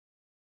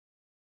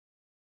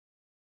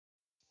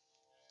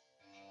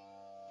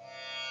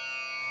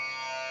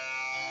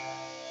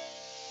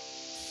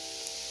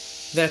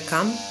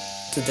Welcome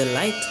to the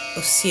Light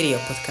of Sirio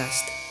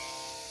podcast.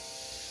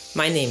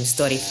 My name is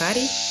Dori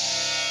Fari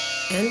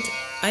and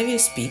I will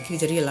speak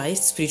with a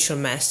realized spiritual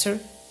master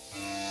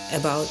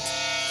about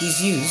his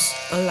views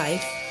on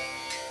life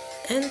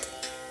and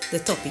the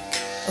topic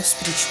of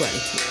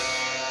spirituality.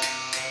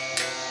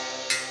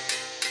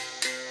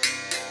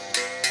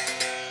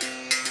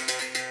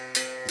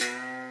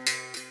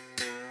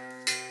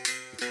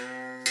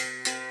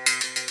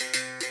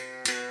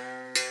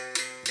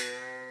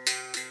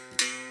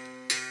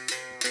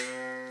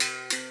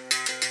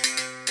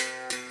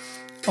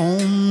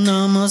 Om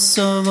Namah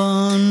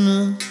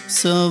Savan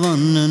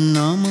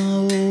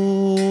Namah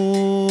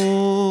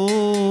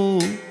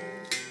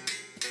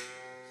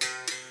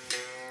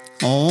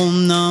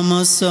Om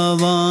Namah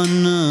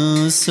Savan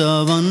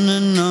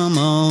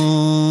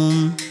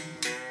Namah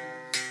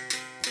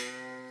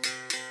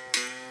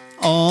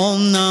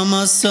Om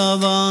Namah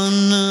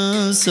Savan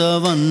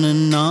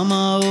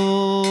Namah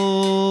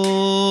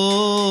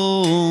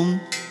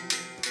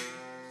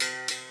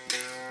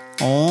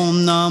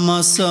Om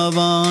Namah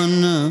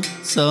Savan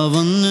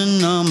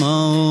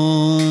Namah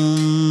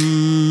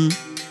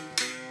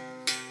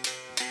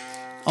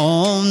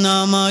Om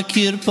Namah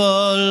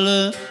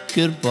Kirpal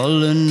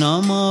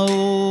Namah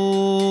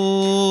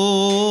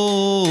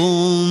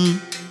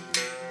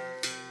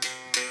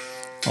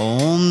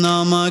Om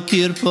Namah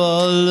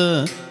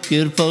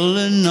Kirpal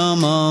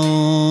Namah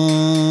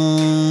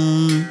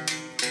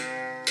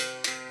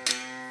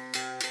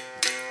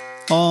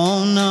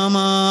Om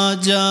Namah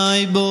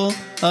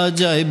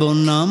Ajaibo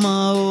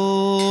Namah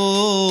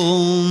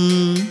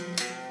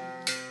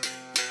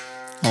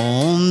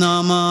Om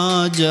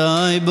Namah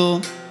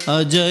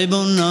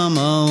Ajaibo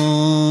Namah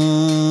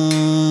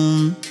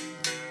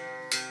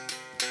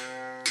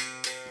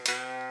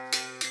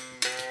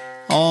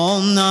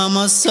Om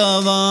Namah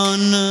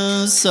Savan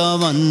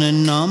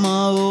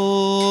Namah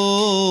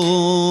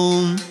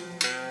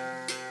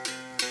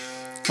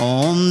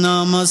Om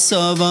Namah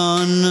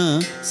Savan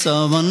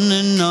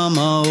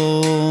Namah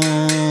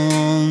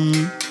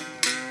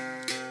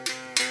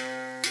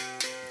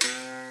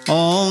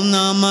Om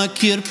Namah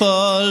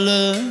Kirpal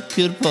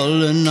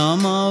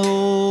Namah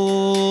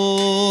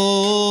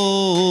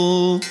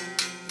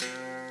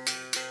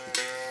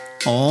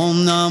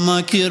Om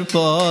Namah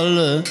Kirpal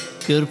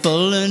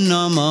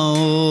Namah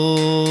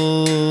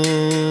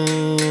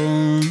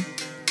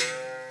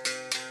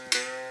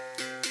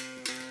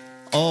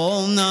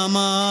Om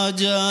Namah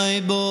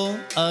Ajaibo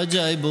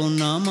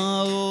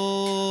Namah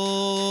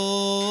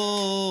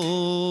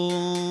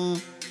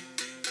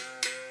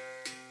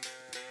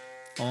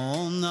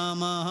Om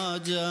Namah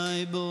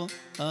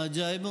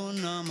Ajaibo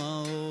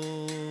Namah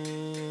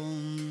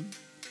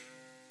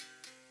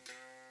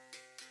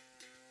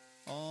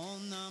Om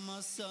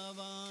Namah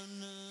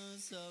Savan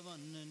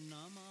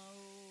Namah.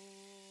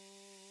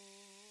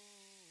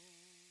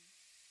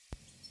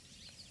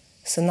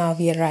 So now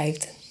we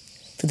arrived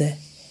to the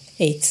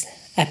 8th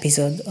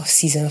episode of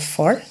season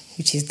 4,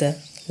 which is the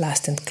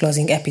last and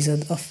closing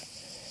episode of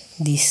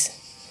this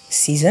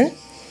season,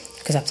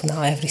 because up to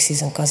now every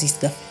season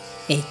consists of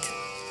 8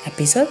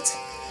 episodes,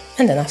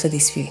 and then after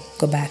this we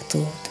go back to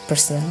the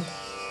personal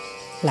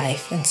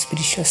life and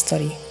spiritual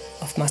story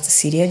of Master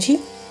Sirio Ji.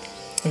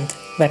 And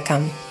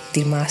welcome,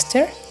 dear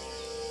Master.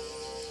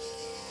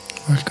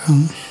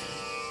 Welcome.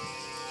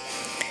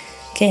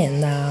 Okay,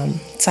 and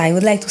so I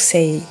would like to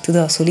say to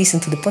those who listen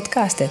to the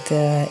podcast that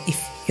if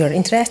you're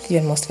interested,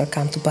 you're most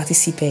welcome to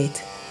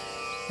participate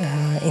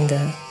in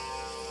the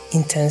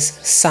intense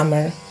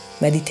summer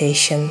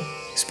meditation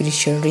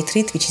spiritual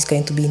retreat, which is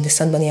going to be in the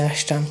Sandbani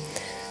Ashram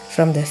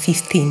from the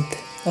 15th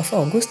of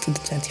August to the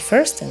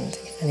 21st. And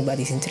if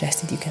anybody is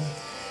interested, you can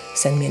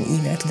send me an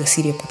email to the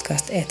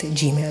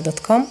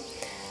siriopodcast@gmail.com.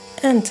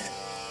 And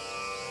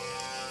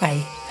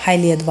I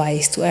highly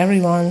advise to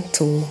everyone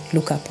to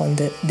look up on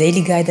the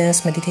Daily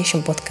Guidance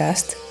Meditation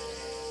podcast,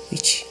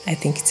 which I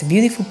think it's a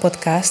beautiful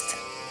podcast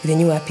with a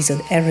new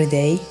episode every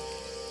day,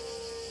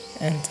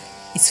 and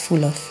it's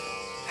full of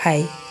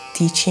high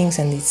teachings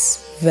and it's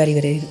very,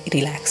 very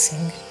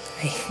relaxing.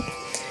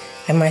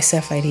 I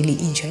myself, I really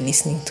enjoy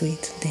listening to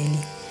it daily.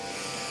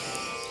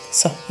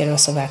 So you're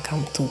also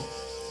welcome to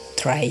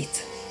try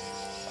it.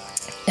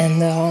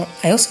 And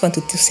I also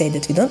wanted to say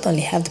that we don't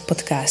only have the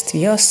podcast,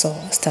 we also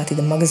started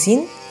a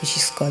magazine, which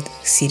is called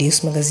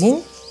Sirius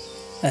Magazine,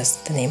 as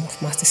the name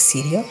of Master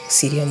Sirio.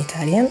 Sirio in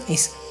Italian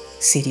is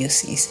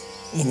Sirius is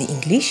in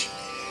English.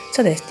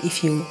 So that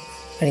if you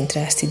are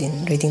interested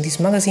in reading this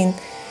magazine,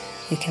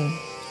 you can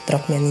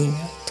drop me an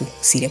email to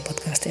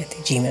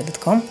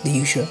siriopodcast@gmail.com, the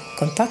usual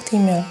contact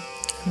email,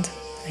 and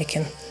I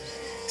can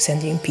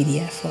send you in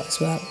PDF as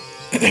well.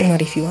 Or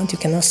if you want, you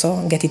can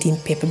also get it in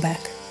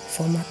paperback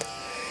format.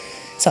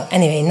 So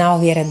anyway, now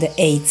we are at the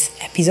 8th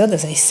episode,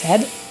 as I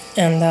said,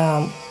 and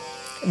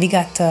we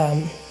got a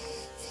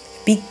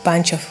big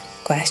bunch of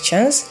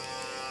questions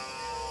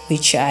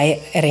which I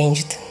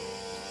arranged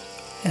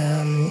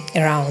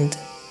around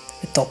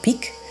the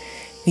topic,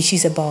 which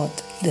is about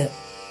the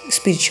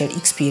spiritual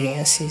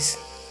experiences.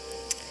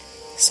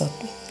 So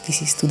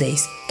this is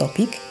today's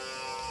topic.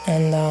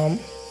 And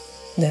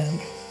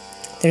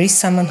there is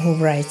someone who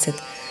writes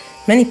that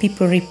many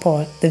people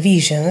report the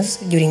visions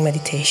during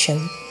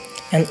meditation,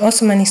 and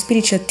also many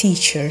spiritual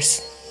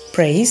teachers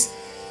praise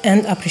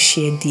and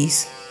appreciate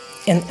these.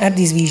 And are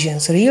these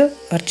visions real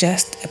or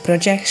just a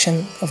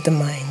projection of the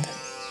mind?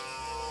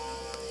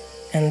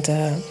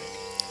 And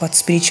what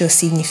spiritual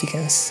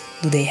significance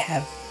do they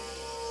have?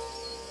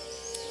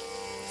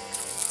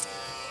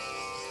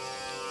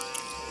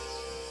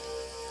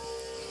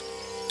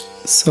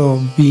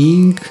 So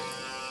being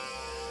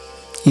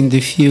in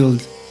the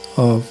field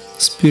of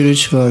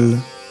spiritual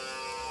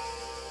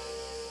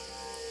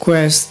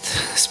quest,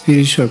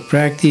 spiritual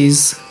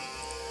practice,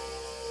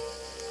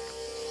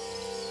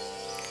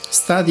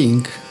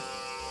 studying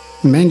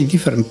many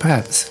different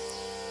paths,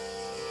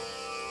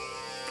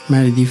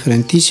 many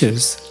different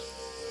teachers,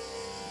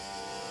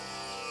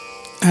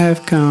 I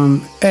have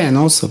come, and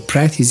also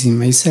practicing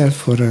myself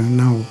for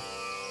now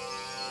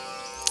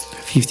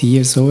 50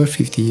 years, over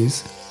 50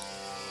 years,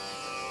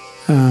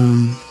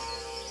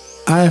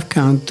 I have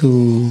come to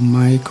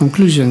my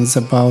conclusions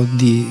about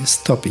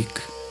this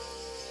topic.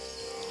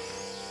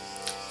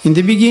 In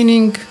the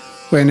beginning,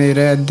 when I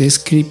read the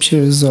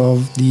scriptures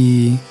of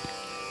the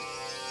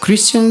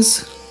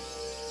Christians,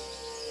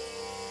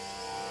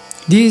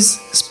 these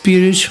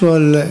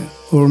spiritual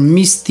or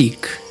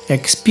mystic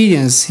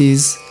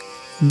experiences,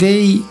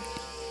 they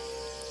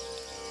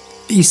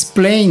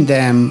explain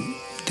them,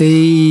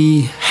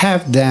 they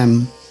have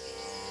them,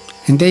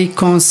 and they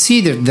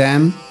consider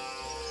them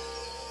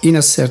in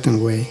a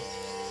certain way.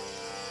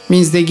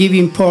 Means they give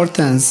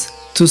importance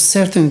to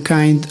certain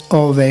kind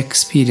of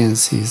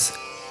experiences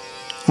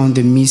on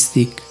the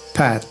mystic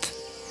path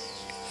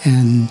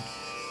and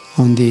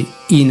on the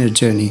inner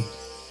journey.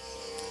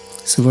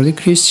 So for the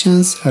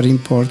Christians are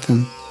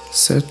important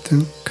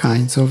certain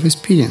kinds of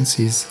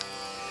experiences.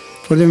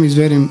 For them is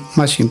very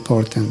much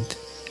important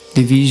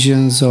the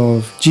visions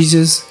of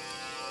Jesus,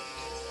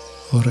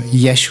 or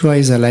Yeshua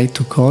as I like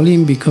to call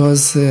him,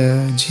 because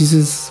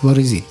Jesus, what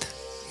is it?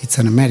 It's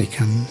an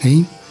American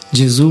name.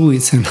 Gesù,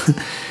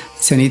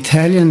 it's an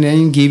Italian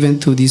name given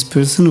to this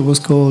person who was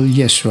called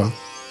Yeshua.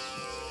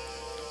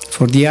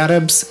 For the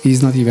Arabs,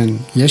 he's not even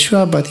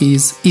Yeshua, but he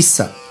is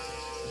Isa.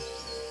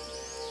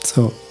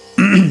 So,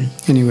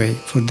 anyway,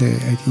 for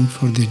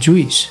the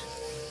Jewish,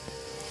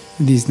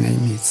 this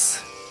name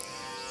is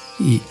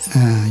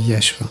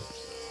Yeshua.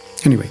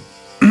 Anyway,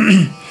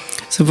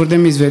 so for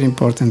them it's very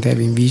important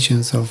having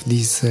visions of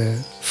this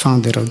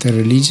founder of the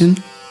religion,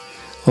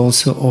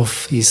 also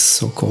of his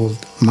so-called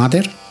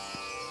mother,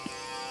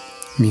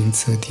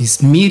 means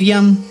this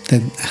Miriam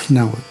that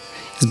now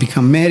has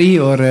become Mary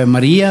or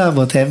Maria,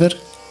 whatever,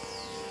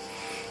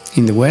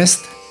 in the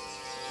West.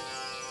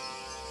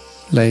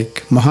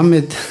 Like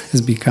Muhammad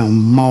has become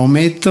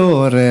Maometto,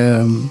 or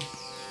I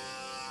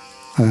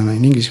don't know,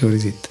 in English, what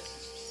is it?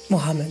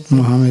 Muhammad.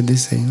 Muhammad, they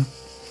say, no?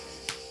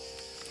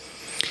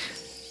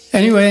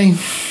 Anyway,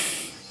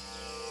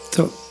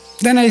 so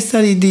then I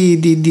studied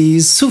the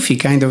Sufi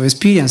kind of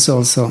experience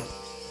also.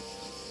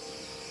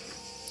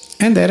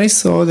 And there I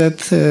saw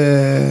that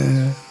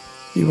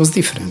it was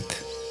different.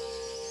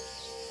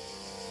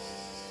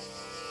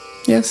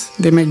 Yes,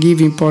 they may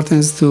give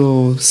importance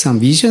to some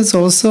visions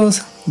also.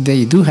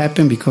 They do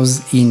happen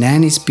because in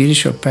any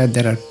spiritual path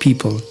there are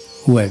people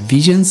who have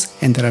visions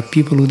and there are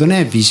people who don't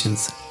have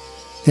visions.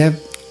 They have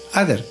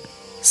other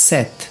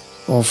set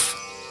of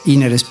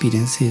inner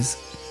experiences.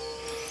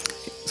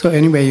 So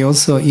anyway,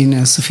 also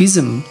in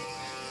Sufism,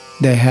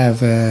 they have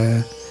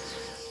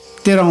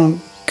their own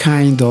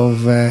kind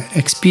of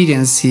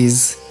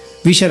experiences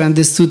which are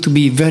understood to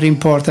be very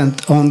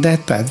important on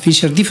that path,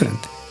 which are different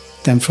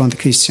than from the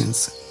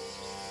Christians.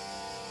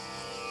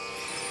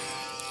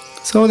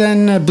 So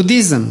then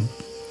Buddhism,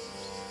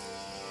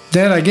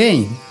 there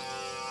again,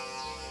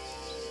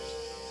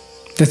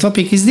 the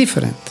topic is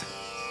different.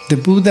 The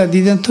Buddha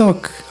didn't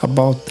talk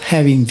about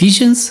having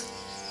visions,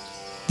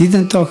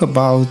 didn't talk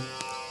about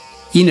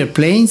inner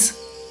planes,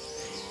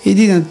 he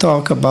didn't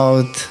talk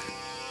about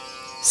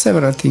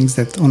several things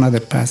that on other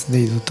paths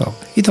they do talk.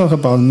 He talked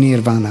about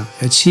nirvana.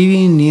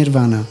 Achieving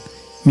nirvana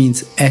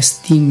means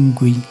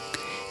extinction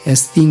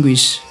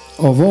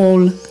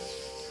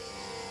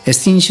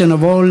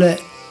of all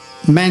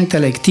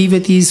mental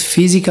activities,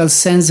 physical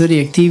sensory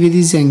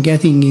activities, and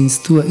getting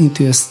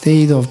into a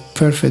state of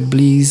perfect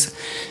bliss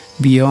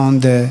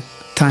beyond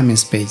time and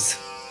space.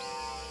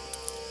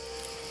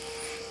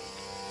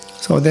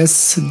 So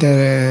that's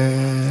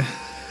the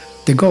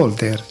goal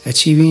there,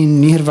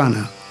 achieving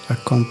nirvana, a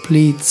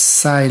complete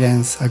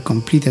silence, a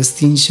complete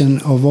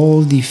extinction of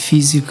all the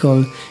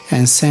physical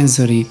and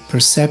sensory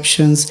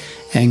perceptions,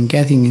 and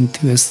getting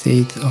into a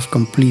state of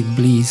complete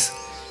bliss,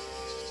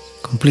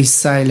 complete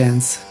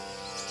silence.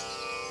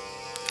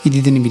 He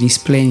didn't even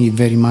explain it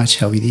very much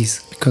how it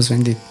is, because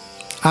when they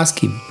ask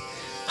him,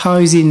 how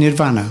is it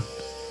nirvana?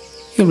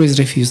 He always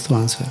refused to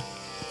answer.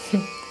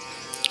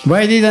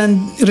 Why did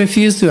he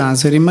refuse to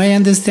answer? In my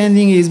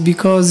understanding is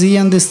because he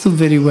understood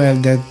very well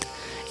that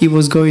it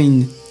was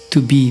going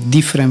to be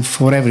different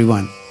for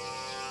everyone.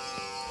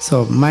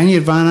 So my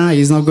nirvana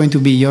is not going to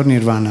be your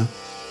nirvana.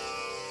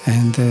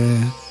 And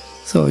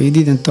so he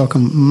didn't talk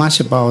much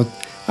about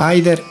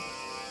either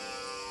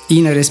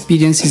inner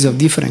experiences of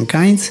different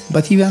kinds,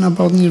 but even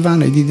about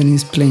nirvana he didn't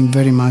explain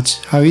very much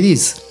how it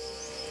is.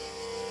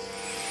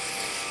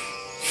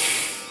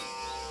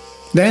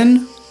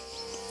 Then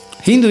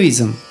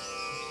Hinduism.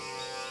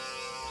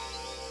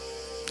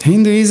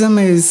 Hinduism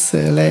is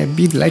a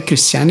bit like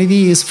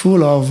Christianity, is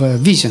full of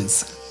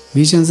visions.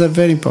 Visions are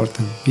very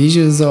important.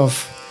 Visions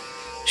of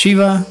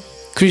Shiva,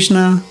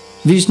 Krishna,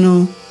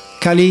 Vishnu,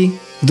 Kali,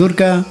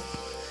 Durga,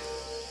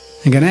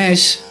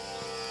 Ganesh,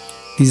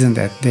 this and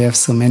that. They have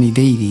so many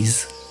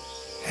deities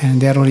and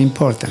they are all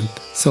important.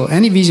 So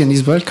any vision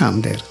is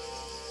welcome there.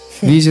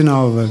 Vision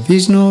of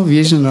Vishnu,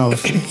 vision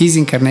of his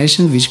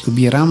incarnation, which could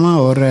be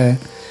Rama or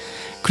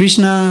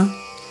Krishna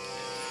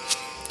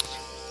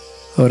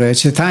or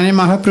Chaitanya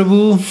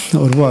Mahaprabhu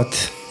or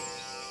what.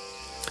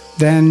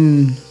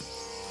 Then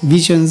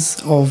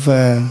visions of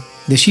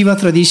the Shiva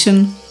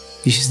tradition,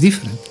 which is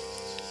different.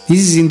 This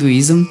is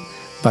Hinduism,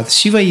 but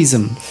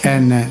Shivaism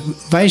and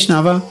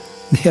Vaishnava,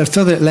 they are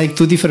totally like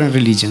two different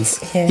religions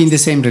in the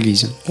same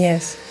religion.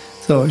 Yes.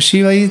 So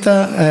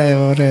Shivaita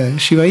or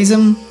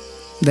Shivaism,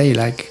 they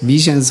like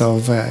visions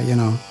of,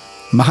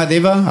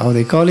 Mahadeva, how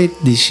they call it,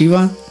 the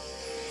Shiva.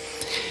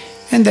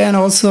 And then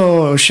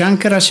also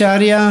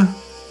Shankaracharya,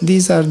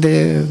 these are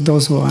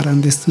those who are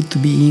understood to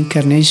be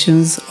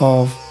incarnations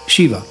of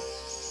Shiva.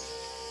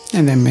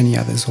 And then many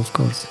others, of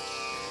course.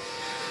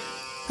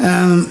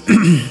 And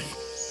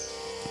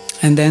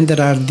then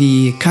there are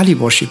the Kali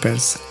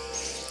worshippers.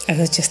 I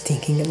was just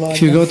thinking about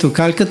If you go to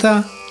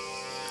Calcutta,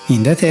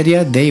 in that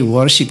area, they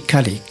worship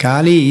Kali.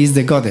 Kali is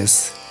the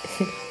goddess.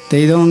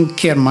 They don't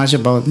care much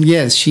about,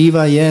 yes,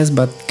 Shiva, yes,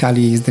 but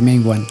Kali is the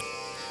main one.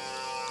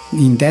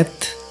 In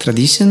that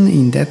tradition,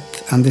 in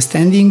that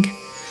understanding,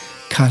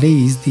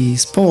 Kali is the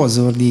spouse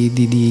or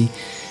the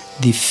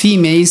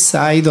female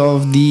side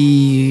of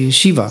the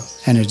Shiva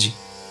energy.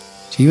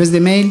 Shiva is the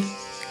male,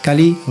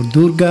 Kali or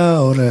Durga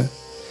or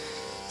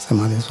some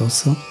others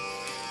also.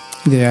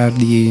 They are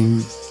the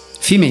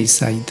female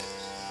side,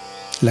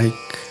 like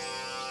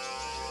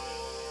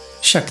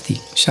Shakti.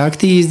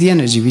 Shakti is the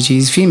energy which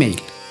is female.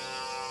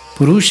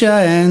 Purusha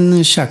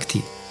and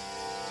Shakti.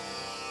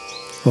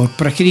 Or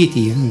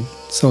Prakriti.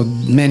 So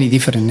many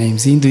different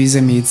names.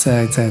 Hinduism, it's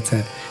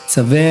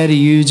a very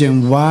huge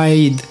and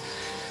wide,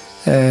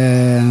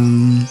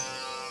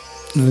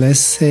 let's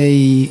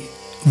say,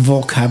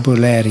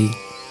 vocabulary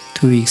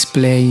to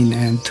explain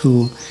and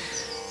to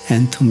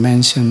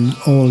mention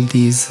all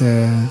these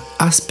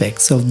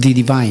aspects of the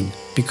divine.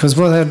 Because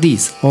what are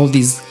these? All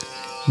these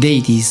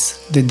deities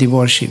that they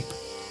worship,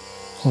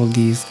 all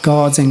these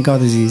gods and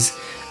goddesses,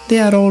 they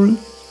are all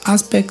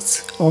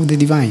aspects of the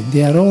divine.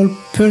 They are all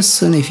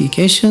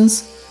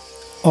personifications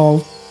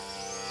of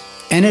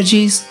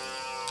energies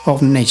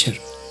of nature.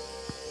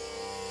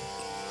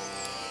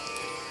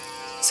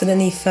 So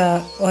then if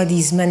all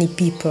these many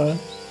people,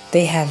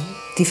 they have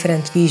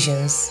different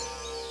visions,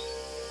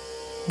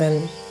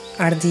 then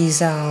are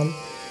these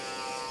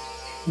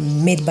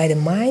made by the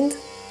mind?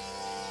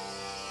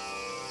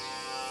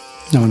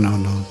 No.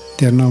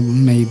 They're not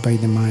made by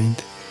the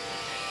mind.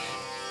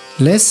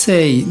 Let's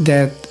say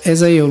that,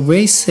 as I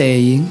always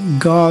say,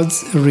 God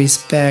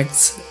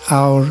respects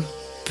our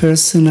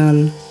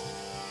personal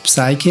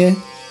psyche,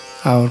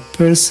 our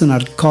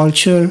personal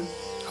culture,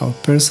 our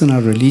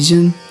personal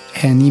religion,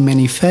 and He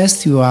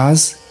manifests to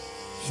us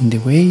in the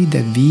way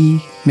that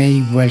we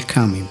may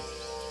welcome Him.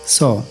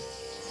 So,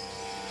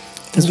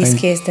 in this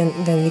case,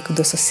 then we could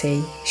also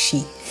say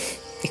she,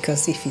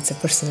 because if it's a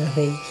personal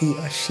way, he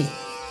or she.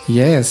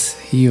 Yes,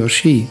 he or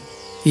she.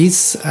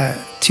 It's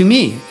to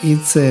me,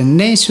 it's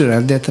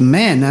natural that a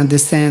man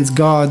understands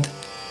God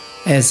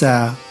as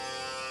a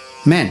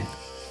man,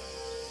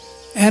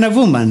 and a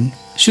woman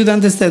should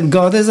understand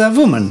God as a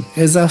woman,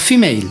 as a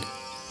female,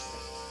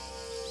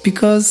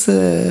 because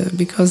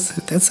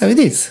that's how it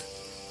is,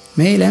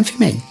 male and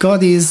female.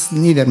 God is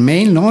neither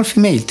male nor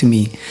female to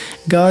me.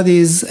 God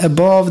is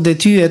above the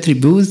two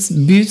attributes,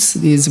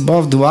 is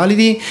above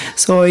duality,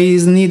 so He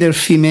is neither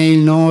female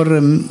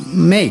nor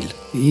male.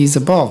 He is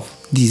above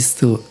these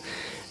two.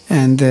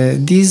 And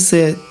these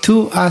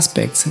two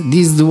aspects,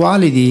 this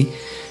duality,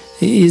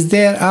 is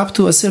there up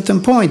to a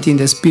certain point in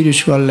the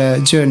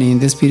spiritual journey, in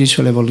the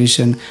spiritual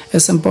evolution.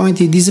 At some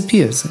point it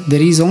disappears. There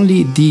is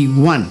only the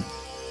one,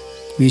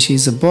 which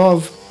is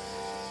above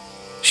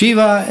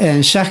Shiva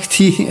and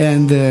Shakti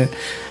and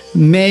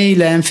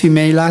male and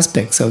female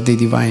aspects of the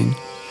divine.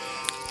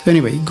 So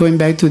anyway, going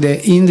back to the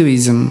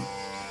Hinduism,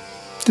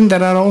 then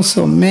there are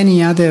also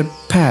many other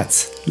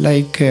paths,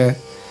 like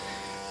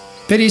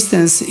for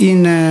instance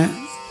in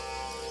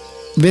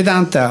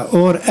Vedanta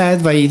or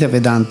Advaita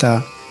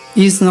Vedanta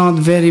is not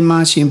very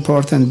much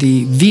important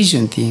the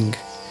vision thing.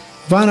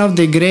 One of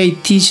the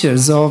great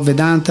teachers of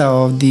Vedanta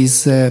of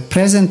this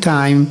present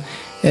time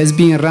has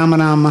been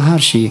Ramana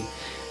Maharshi,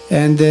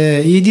 And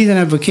he didn't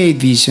advocate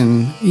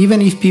vision. Even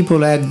if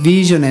people had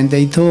vision and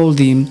they told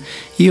him,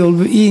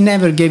 he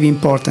never gave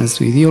importance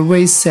to it. He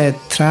always said,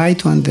 try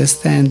to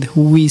understand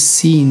who is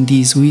seeing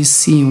this, who is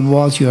seeing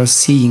what you are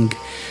seeing.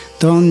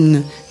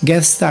 Don't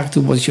get stuck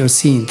to what you're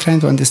seeing. Try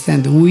to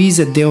understand who is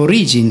at the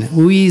origin,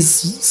 who is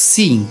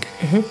seeing,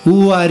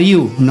 who are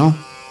you, no?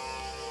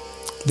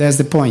 That's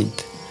the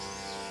point.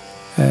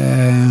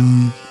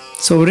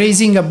 So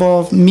raising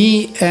above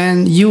me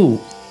and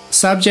you,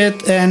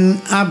 subject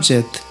and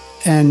object,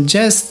 and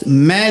just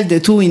meld the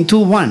two into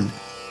one.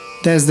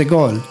 That's the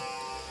goal.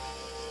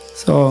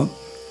 So,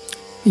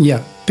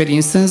 yeah, for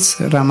instance,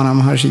 Ramana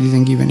Maharshi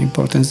didn't give any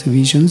importance to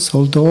visions,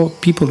 although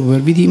people who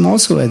were with him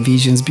also had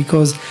visions,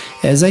 because,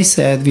 as I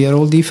said, we are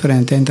all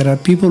different, and there are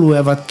people who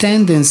have a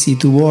tendency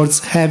towards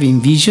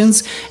having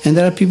visions, and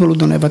there are people who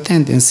don't have a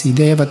tendency.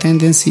 They have a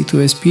tendency to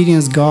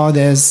experience God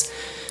as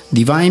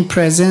divine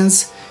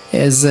presence,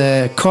 as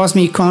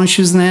cosmic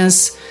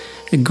consciousness,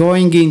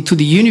 going into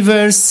the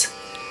universe,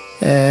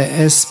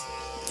 as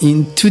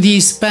into the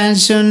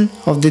expansion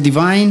of the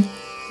divine,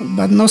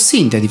 but not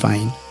seeing the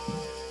divine.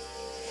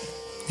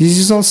 This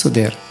is also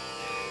there.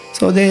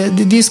 So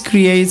this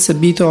creates a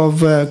bit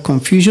of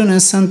confusion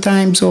and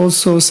sometimes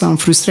also some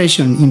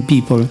frustration in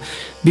people,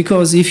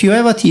 because if you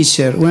have a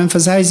teacher who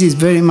emphasizes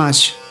very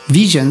much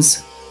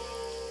visions,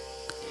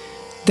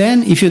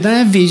 then if you don't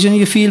have vision,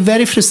 you feel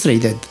very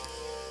frustrated.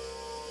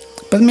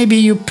 But maybe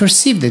you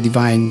perceive the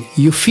divine,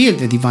 you feel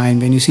the divine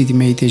when you sit in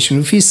meditation,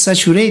 you feel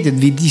saturated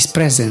with this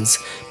presence,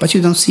 but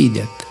you don't see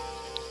that.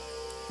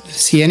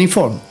 See any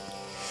form.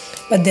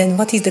 But then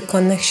what is the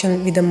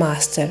connection with the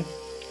master?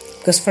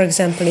 Because, for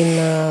example,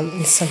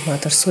 in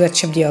Samadhi or Surya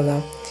Shabd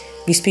Yoga,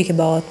 we speak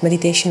about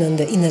meditation on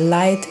the inner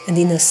light and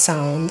inner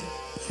sound.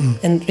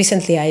 And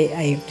recently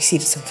I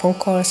received some phone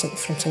calls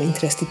from some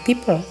interested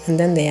people, and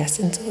then they asked,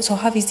 and so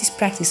how is this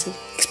practice?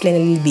 Explain a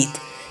little bit.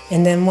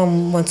 And then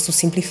one wants to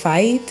simplify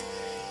it,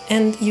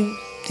 and you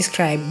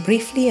describe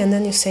briefly, and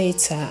then you say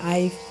it's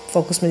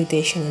eye-focused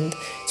meditation, and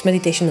it's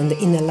meditation on the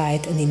inner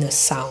light and inner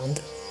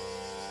sound.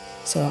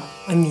 So,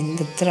 I mean,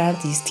 that there are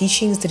these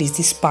teachings, there is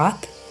this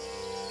path,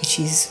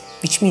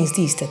 which means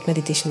this, that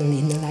meditation on the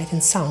inner light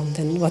and sound.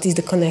 And what is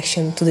the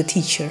connection to the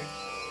teacher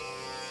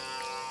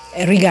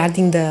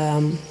regarding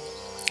the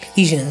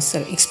visions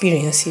or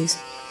experiences?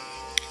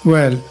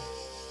 Well,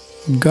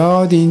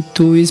 God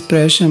into His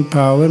presence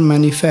power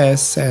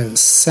manifests as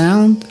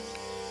sound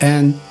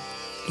and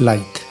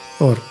light,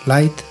 or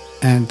light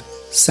and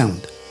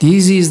sound.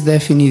 This is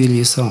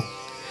definitely so.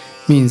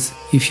 Means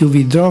if you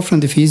withdraw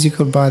from the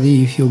physical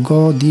body, if you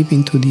go deep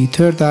into the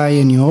third eye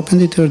and you open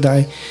the third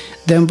eye,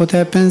 then what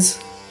happens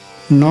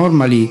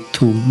normally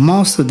to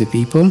most of the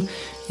people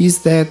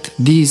is that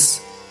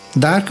this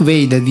dark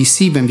veil that we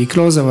see when we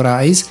close our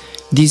eyes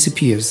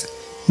disappears.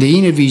 The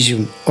inner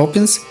vision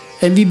opens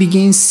and we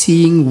begin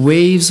seeing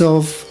waves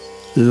of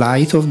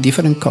light of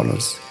different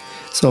colors.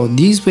 So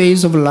these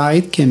waves of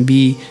light can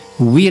be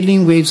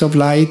whirling waves of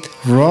light,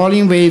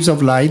 rolling waves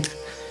of light,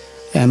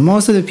 and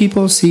most of the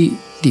people see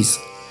this.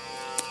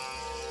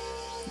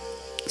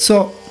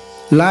 So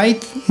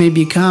light may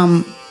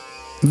become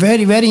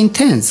very, very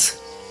intense.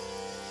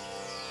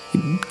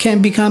 It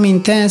can become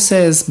intense,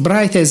 as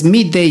bright as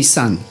midday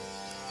sun,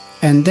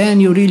 and then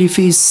you really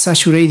feel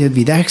saturated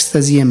with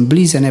ecstasy and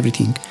bliss and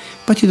everything,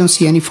 but you don't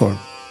see any form.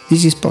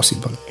 This is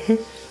possible.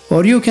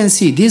 Or you can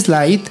see this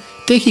light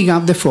taking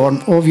up the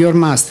form of your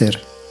master,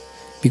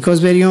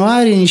 because when you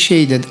are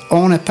initiated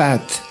on a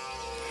path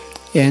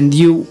and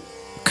you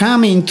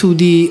come into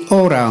the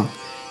aura,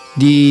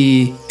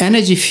 the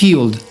energy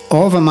field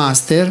of a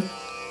master,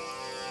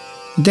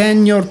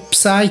 then your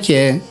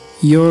psyche,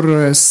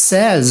 your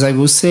cells, I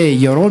would say,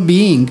 your whole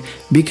being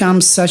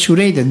becomes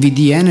saturated with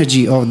the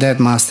energy of that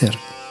master.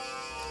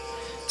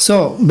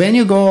 So when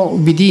you go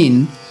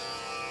within,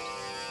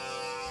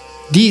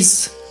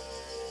 this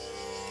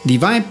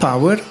divine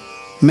power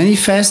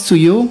manifests to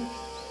you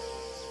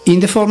in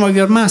the form of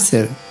your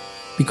master,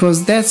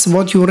 because that's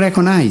what you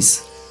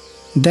recognize.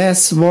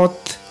 That's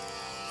what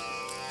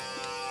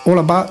all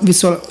about.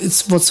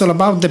 It's what's all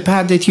about the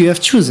path that you have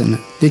chosen,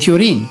 that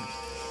you're in.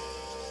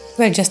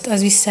 Well, just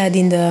as we said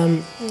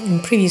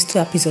in previous 2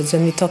 episodes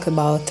when we talked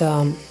about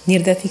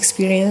near-death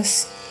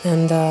experience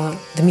and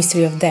the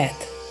mystery of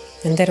death,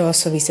 and there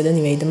also we said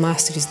anyway the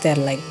master is there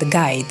like the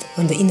guide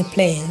on the inner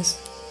planes.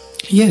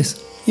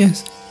 Yes,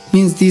 yes.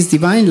 Means this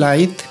divine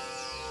light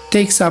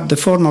takes up the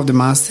form of the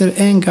master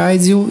and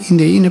guides you in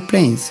the inner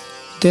planes.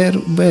 There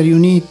where you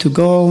need to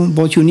go,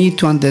 what you need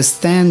to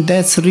understand,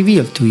 that's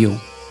revealed to you.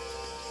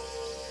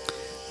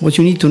 What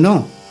you need to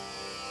know.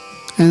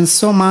 And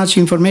so much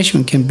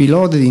information can be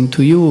loaded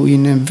into you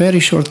in a very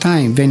short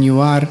time when you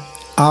are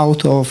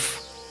out of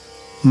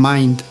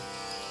mind,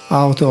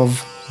 out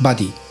of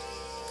body,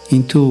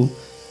 into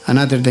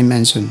another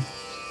dimension.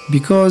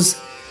 Because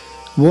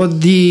what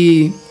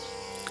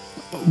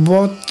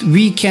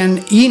we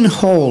can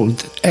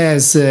inhold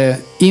as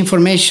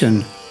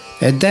information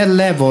at that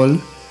level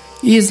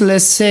is,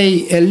 let's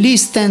say, at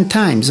least 10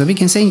 times, or we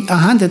can say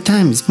 100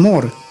 times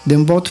more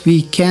than what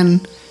we can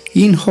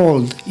in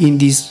hold in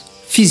this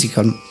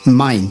physical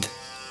mind,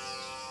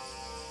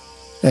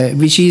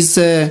 which is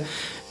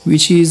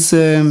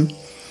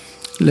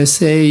let's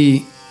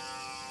say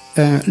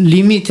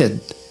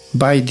limited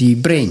by the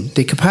brain,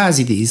 the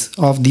capacities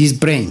of this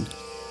brain,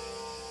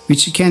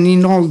 which can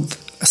involve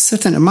a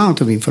certain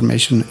amount of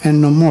information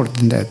and no more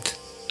than that.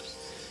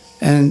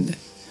 And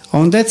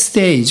on that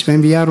stage,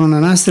 when we are on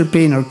an astral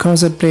plane or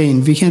causal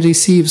plane, we can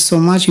receive so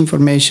much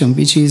information,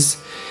 which is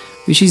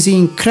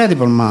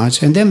incredible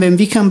much. And then when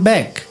we come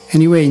back,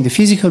 anyway, in the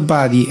physical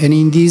body and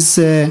in this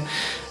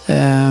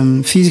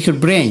physical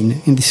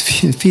brain, in this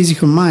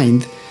physical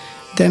mind,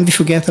 then we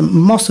forget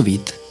most of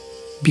it,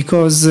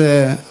 because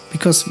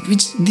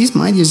this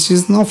mind is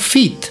just not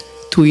fit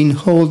to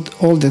hold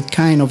all that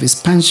kind of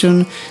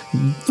expansion,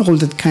 all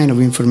that kind of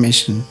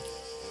information,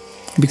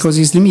 because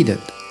it's limited.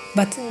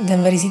 But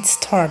then where is it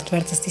stored?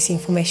 Where does this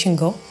information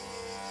go?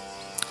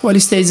 Well, it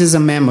stays as a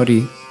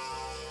memory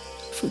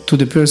to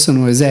the person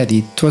who has had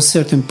it to a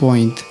certain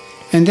point.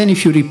 And then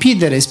if you repeat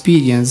that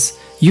experience,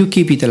 you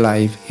keep it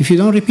alive. If you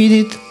don't repeat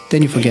it,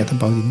 then you forget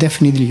about it.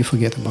 Definitely you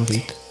forget about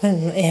it.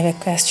 Well, I have a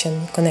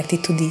question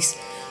connected to this,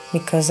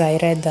 because I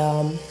read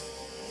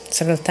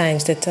several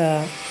times that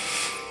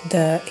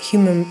the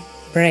human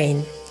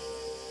brain,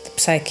 the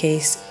psyche,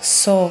 is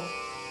so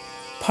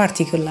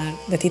particular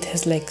that it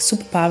has like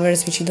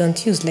superpowers which you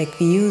don't use, like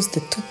we use the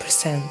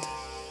 2%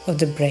 of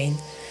the brain.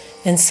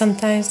 And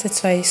sometimes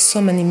that's why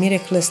so many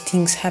miraculous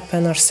things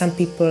happen, or some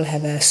people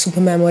have a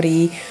super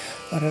memory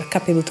or are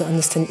capable to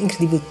understand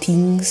incredible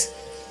things,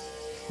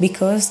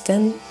 because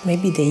then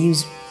maybe they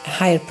use a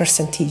higher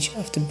percentage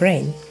of the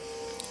brain.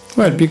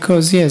 Well,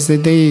 because yes,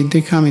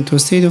 they come into a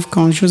state of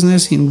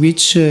consciousness in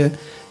which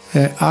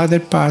other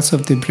parts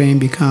of the brain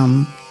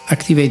become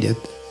activated.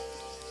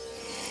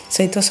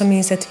 So it also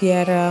means that we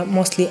are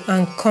mostly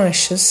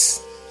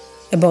unconscious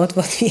about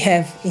what we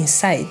have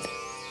inside.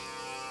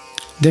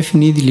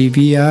 Definitely,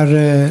 we are,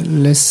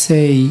 let's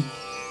say,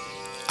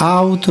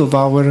 out of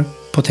our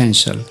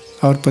potential.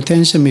 Our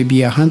potential may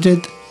be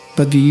 100,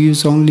 but we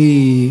use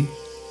only,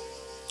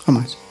 how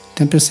much?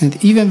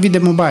 10%. Even with the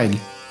mobile,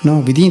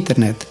 with the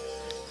internet.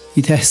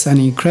 It has an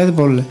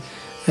incredible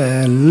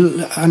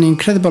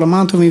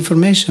amount of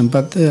information,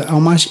 but how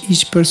much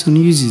each person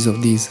uses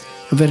of this?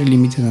 A very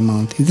limited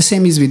amount. The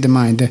same is with the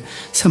mind.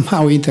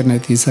 Somehow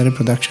internet is a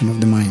reproduction of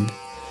the mind.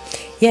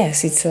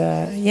 Yes,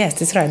 yes,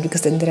 that's right,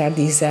 because then there are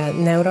these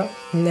neural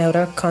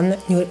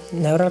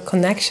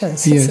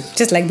connections. Yes. It's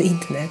just like the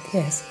internet,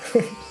 yes.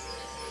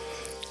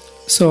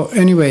 So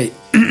anyway,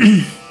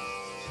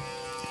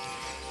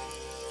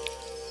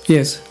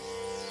 yes,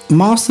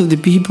 most of the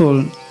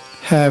people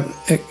have,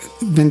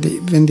 when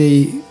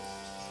they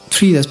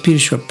treat a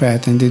spiritual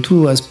path and they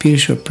do a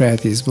spiritual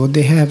practice, what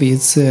they have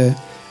is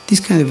this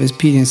kind of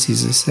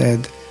experiences, I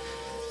said,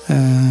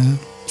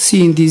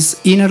 seeing this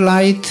inner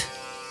light.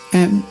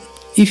 And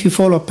if you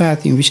follow a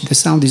path in which the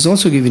sound is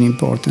also given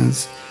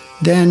importance,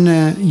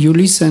 then you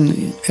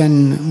listen,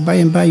 and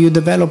by you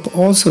develop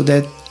also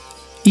that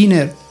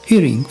inner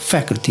hearing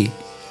faculty.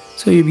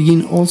 So you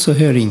begin also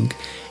hearing.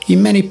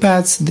 In many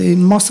paths,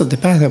 most of the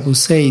paths, I would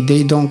say,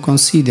 they don't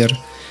consider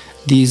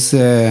this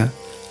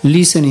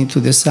listening to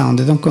the sound.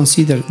 They don't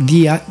consider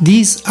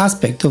this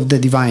aspect of the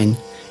divine.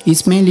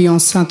 It's mainly on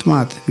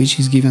Sant-Mat, which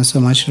is given so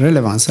much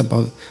relevance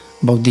about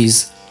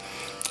this.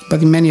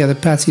 But in many other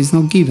paths, it's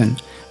not given.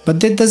 But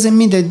that doesn't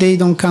mean that they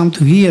don't come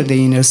to hear the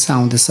inner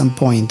sound at some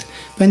point.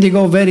 When they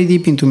go very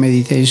deep into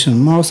meditation,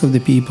 most of the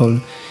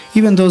people,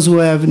 even those who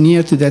have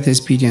near to that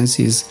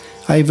experiences,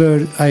 I've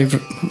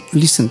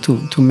listened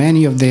to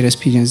many of their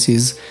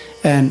experiences,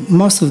 and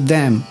most of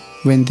them,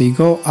 when they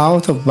go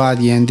out of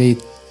body and they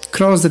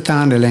cross the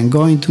tunnel and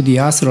go into the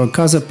astral or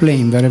causal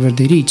plane, wherever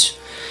they reach,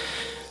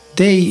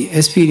 they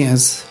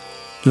experience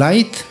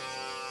light,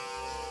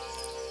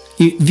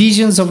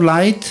 visions of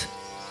light,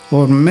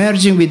 or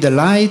merging with the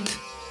light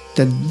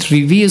that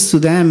reveals to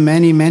them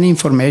many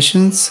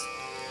informations,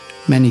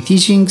 many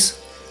teachings,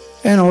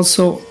 and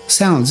also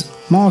sounds.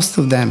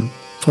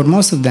 For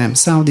most of them,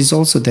 sound is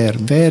also there.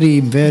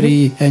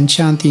 Very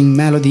enchanting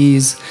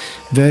melodies,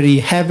 very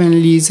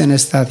heavenly and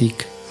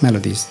ecstatic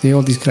melodies. They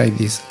all describe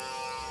this.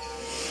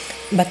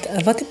 But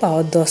what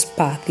about those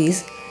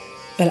parties?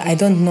 Well, I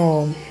don't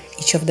know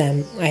each of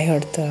them. I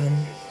heard,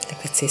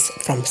 let's say,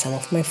 from some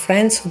of my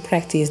friends who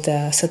practiced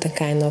a certain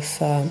kind of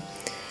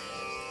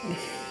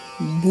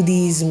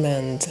Buddhism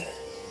and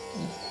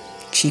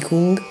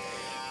Qigong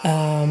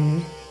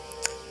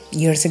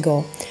years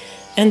ago.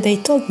 And they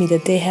told me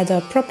that they had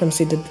problems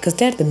with it, because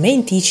there the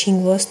main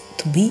teaching was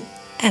to be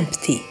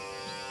empty,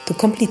 to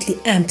completely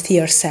empty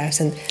yourselves,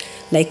 and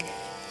like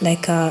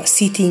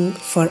sitting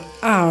for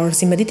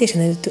hours in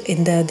meditation.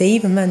 And they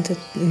even went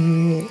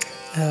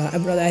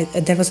abroad.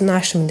 There was an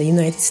ashram in the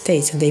United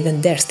States, and they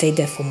went there, stayed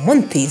there for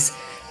months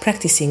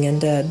practicing.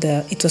 And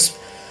it was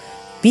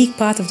big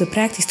part of the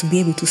practice to be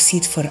able to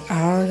sit for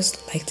hours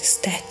like the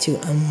statue,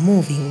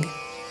 unmoving,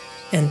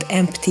 and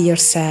empty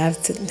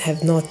yourself,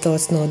 have no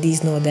thoughts, no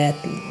this, no that,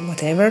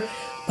 whatever,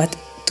 but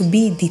to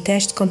be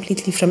detached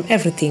completely from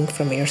everything,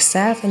 from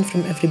yourself and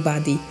from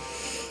everybody.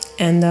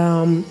 And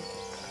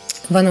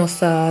one of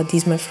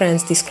these my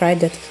friends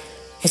described that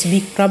was a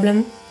big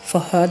problem for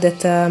her,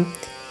 that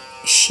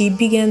she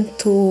began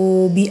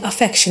to be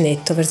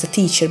affectionate towards the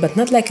teacher, but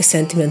not like a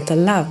sentimental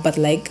love, but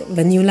like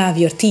when you love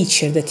your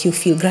teacher, that you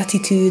feel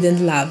gratitude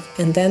and love.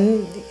 And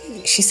then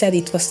she said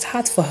it was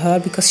hard for her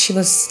because she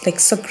was like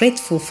so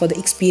grateful for the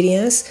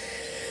experience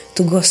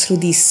to go through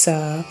this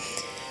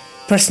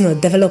personal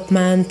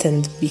development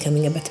and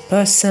becoming a better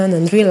person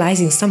and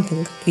realizing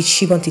something which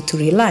she wanted to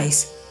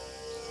realize.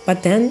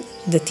 But then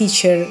the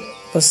teacher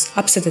was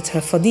upset at her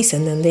for this,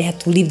 and then they had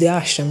to leave the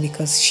ashram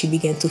because she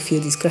began to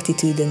feel this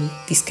gratitude and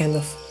this kind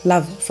of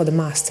love for the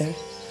master.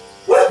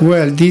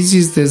 Well, this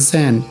is the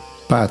Zen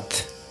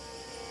path.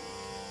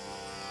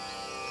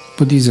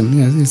 Buddhism,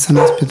 yes, it's an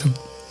aspect of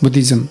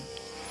Buddhism.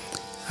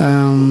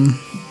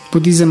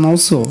 Buddhism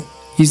also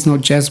is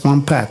not just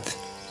one path.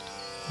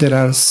 There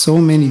are so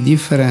many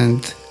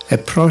different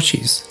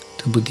approaches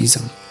to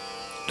Buddhism.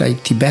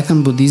 Like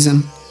Tibetan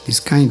Buddhism, this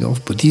kind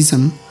of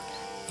Buddhism,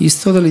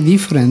 is totally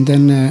different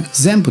than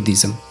Zen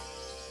Buddhism.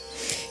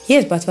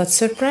 Yes, but what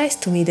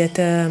surprised to me that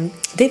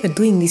they were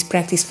doing this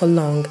practice for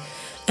long,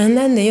 and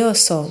then they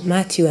also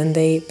met you and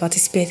they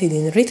participated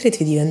in a retreat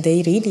with you and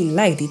they really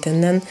liked it,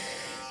 and then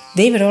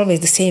they were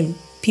always the same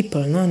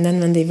people, no? And then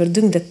when they were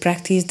doing that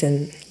practice,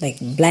 then like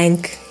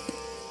blank,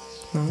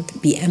 no?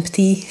 Be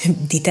empty,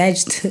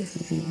 detached,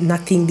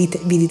 nothing, be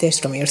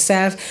detached from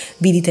yourself,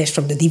 be detached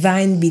from the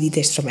divine, be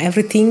detached from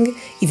everything,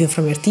 even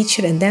from your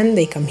teacher, and then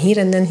they come here,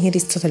 and then here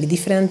is totally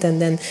different,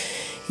 and then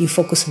you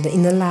focus on the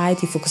inner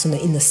light, you focus on the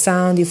inner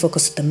sound, you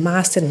focus on the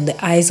master, on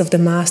the eyes of the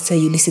master,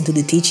 you listen to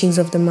the teachings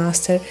of the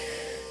master.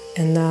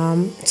 And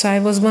so I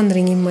was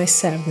wondering in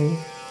myself,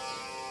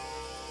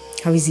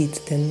 how is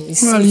it then?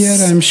 Well,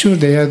 yeah, I'm sure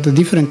they had a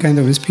different kind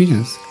of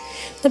experience.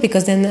 No,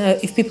 because then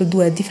if people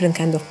do a different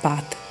kind of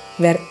path,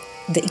 where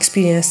the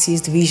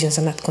experiences, the visions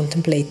are not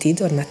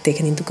contemplated or not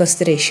taken into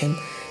consideration,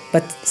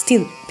 but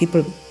still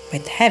people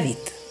might have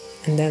it,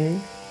 and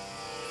then...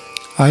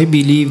 I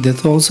believe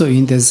that also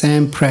in the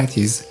Zen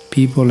practice,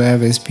 people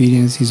have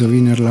experiences of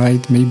inner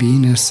light, maybe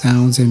inner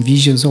sounds and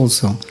visions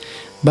also.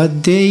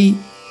 But the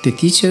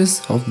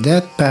teachers of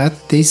that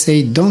path, they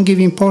say, don't give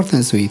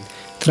importance to it.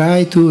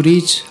 Try to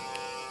reach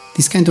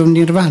this kind of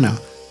nirvana,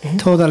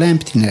 total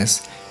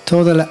emptiness,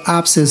 total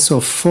absence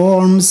of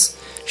forms,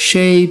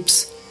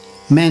 shapes,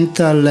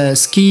 mental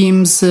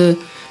schemes,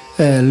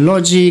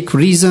 logic,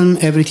 reason,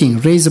 everything,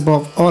 raise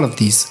above all of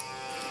this.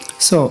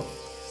 So,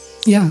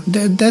 yeah,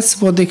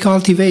 that's what they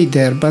cultivate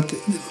there. But,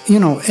 you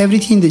know,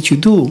 everything that you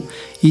do,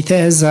 it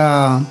has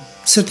a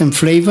certain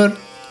flavor,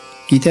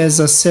 it has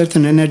a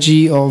certain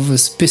energy of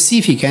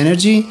specific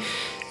energy,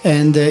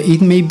 and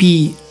it may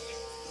be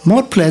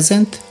more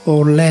pleasant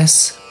or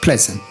less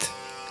pleasant.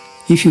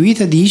 If you eat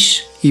a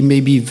dish, it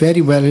may be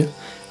very well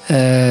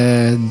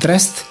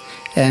dressed,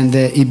 and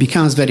it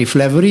becomes very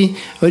flavory,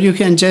 or you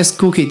can just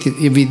cook it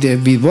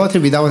with water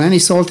without any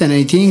salt and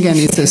anything, and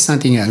it's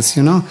something else,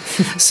 you know.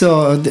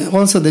 So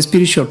also the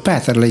spiritual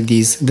paths are like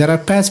this. There are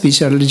paths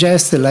which are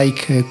just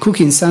like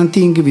cooking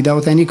something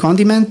without any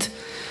condiment.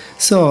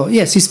 So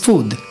yes, it's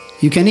food.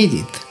 You can eat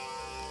it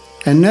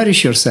and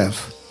nourish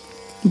yourself,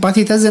 but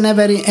it doesn't have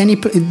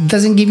it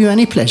doesn't give you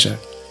any pleasure.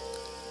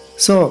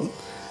 So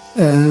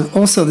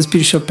also the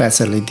spiritual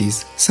paths are like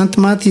this.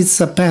 Samadhi is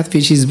a path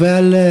which is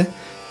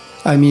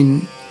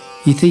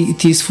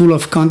it is full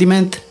of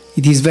condiment.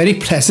 It is very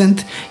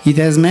pleasant. It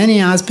has many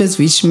aspects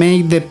which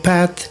make the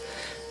path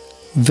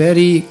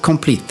very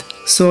complete.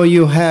 So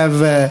you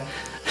have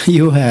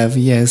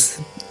yes,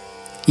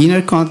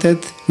 inner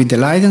contact with the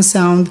light and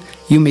sound.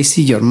 You may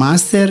see your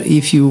master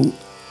if you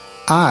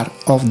are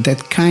of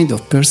that kind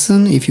of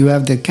person, if you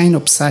have that kind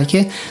of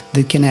psyche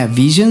that can have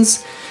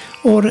visions,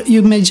 or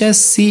you may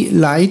just see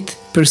light,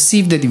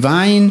 perceive the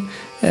divine,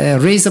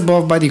 raise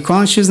above body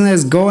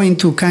consciousness, go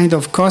into kind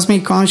of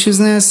cosmic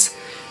consciousness,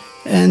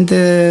 and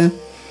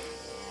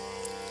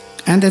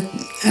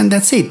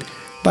that's it.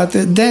 But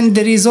then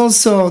there is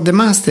also the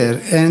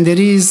master, and there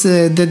is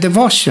the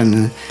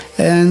devotion,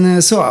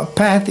 and so a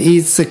path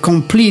is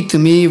complete to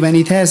me when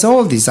it has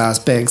all these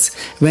aspects,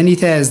 when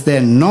it has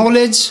the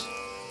knowledge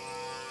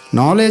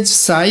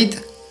side,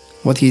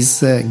 what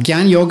is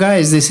Gyan Yoga,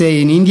 as they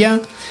say in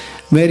India,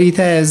 where it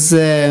has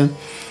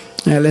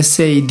let's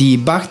say the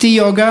Bhakti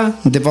Yoga,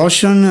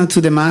 devotion to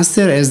the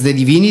master as the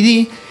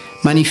divinity,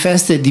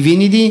 manifested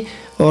divinity,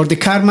 or the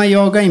Karma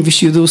Yoga, in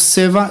which you do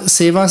seva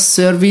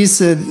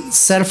service,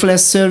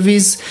 selfless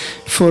service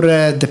for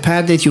the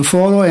path that you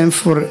follow and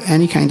for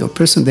any kind of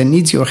person that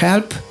needs your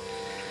help.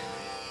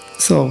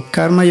 So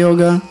Karma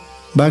Yoga,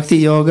 Bhakti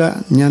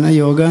Yoga, Jnana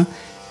Yoga,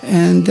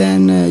 and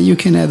then you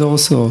can add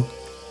also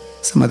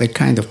some other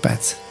kind of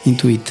paths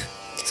into it.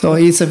 So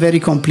it's a very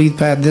complete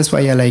path. That's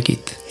why I like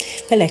it.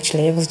 Well,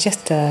 actually, I was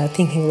just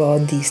thinking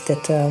about this,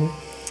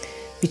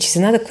 which is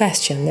another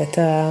question, that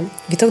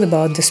we talked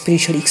about the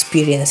spiritual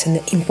experience and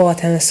the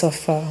importance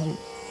of,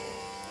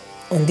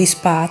 on this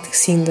path,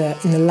 seeing the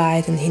inner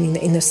light and hearing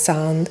the inner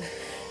sound,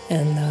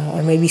 and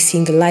or maybe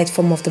seeing the light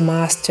form of the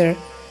master,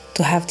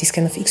 to have these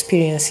kind of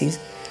experiences.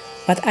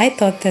 But I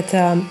thought that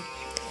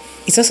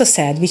it's also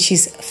said, which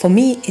is, for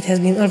me, it has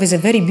been always a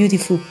very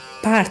beautiful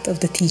part of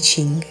the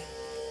teaching,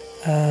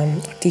 or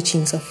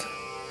teachings of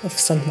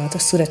Sant Master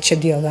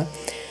Sirio,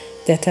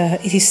 that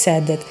it is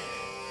said that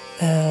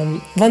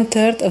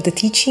 1/3 of the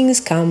teachings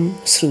come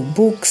through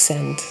books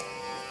and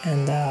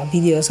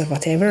videos or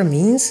whatever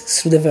means,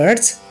 through the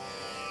words,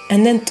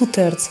 and then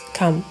 2/3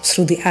 come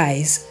through the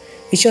eyes,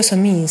 which also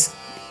means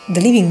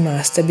the living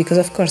master, because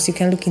of course you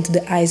can look into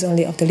the eyes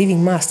only of the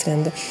living master,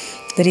 and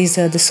there is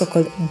the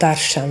so-called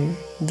darshan,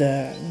 the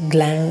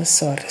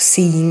glance or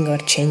seeing or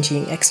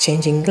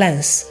exchanging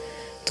glance,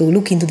 to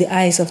look into the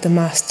eyes of the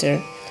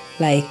master,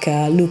 like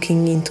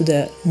looking into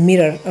the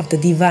mirror of the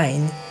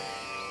divine,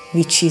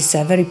 which is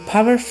a very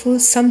powerful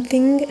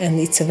something, and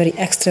it's a very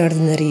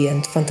extraordinary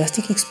and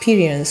fantastic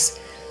experience,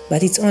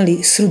 but it's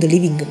only through the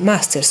living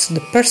master, through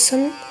the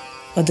person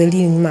of the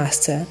living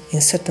master in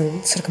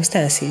certain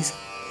circumstances.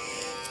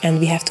 And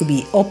we have to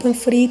be open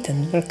for it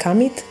and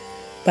welcome it.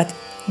 But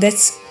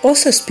that's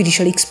also a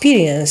spiritual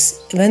experience,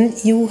 when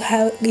you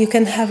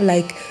can have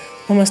like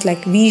almost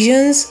like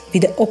visions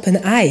with the open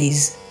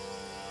eyes,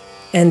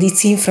 and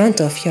it's in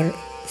front of your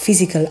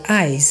physical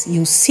eyes.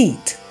 You see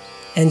it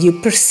and you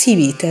perceive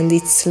it, and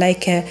it's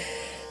like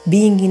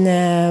being in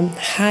a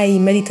high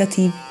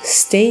meditative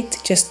state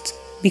just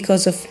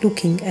because of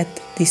looking at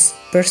this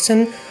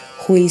person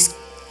who is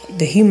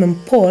the human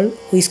pole,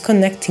 who is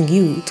connecting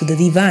you to the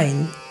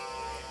divine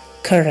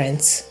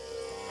currents.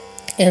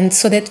 And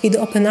so that with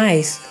open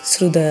eyes,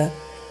 through the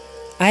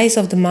eyes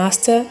of the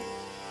master,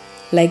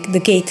 like the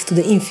gate to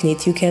the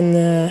infinite, you can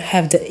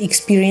have the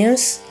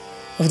experience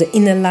of the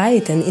inner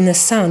light and inner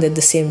sound at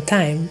the same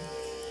time.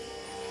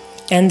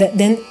 And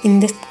then in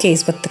that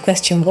case, what the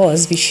question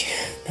was,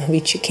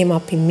 which came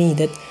up in me,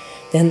 that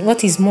then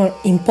what is more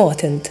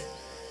important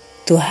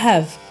to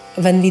have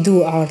when we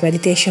do our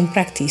meditation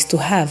practice, to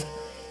have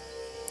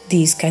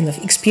these kind of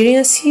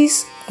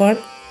experiences, or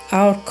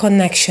our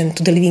connection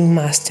to the living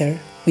master,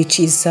 which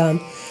is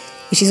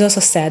also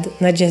said,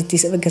 not just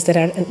this, because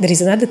there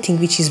is another thing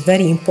which is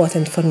very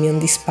important for me on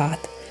this path,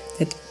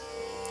 that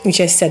which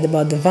I said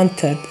about the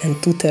 1/3 and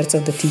 2/3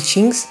 of the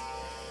teachings,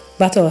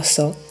 but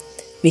also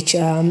which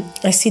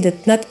I see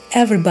that not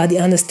everybody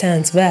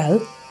understands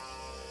well,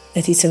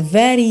 that it's a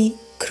very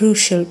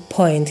crucial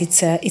point,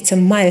 it's a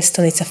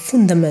milestone, it's a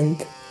fundament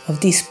of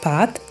this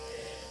path,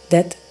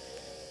 that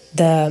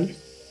the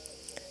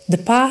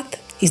path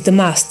is the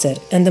master,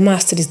 and the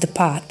master is the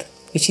path,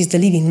 which is the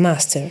living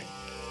master.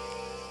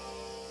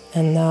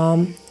 And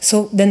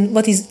so then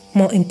what is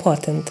more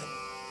important?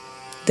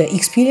 The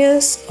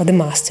experience or the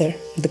master,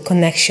 the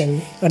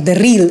connection, or the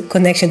real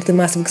connection to the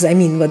master? Because I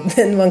mean, but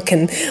then one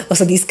can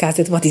also discuss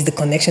that what is the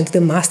connection to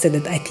the master,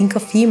 that I think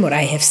of him, or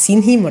I have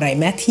seen him, or I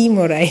met him,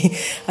 or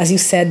as you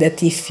said,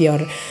 that if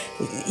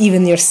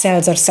even your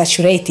cells are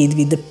saturated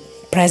with the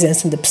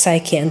presence and the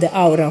psyche and the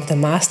aura of the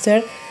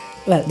master,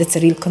 well, that's a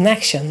real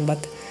connection.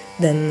 But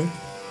then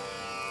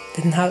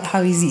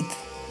how is it?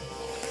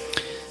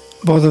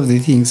 Both of the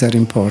things are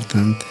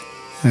important.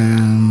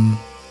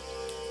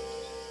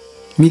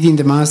 Meeting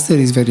the master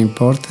is very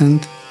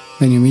important.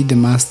 When you meet the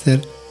master,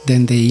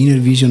 then the inner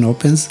vision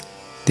opens,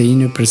 the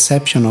inner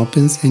perception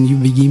opens, and you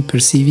begin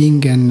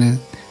perceiving and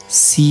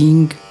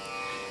seeing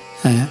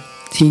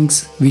things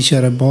which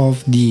are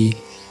above the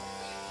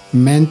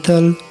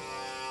mental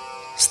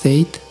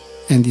state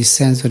and the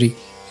sensory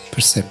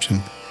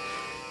perception.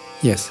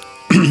 Yes.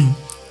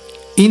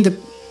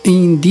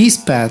 In this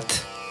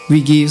path,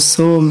 we give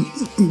so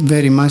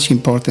very much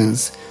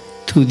importance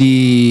to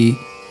the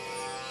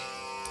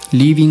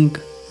living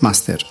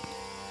master.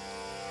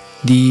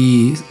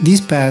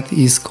 This path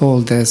is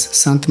called as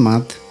Sant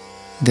Mat,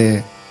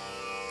 the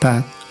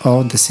path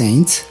of the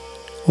saints,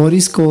 or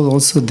is called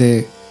also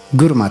the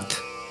Guru Mat,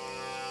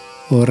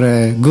 or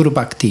Guru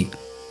Bhakti.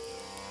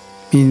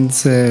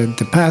 Means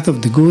the path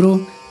of the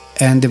Guru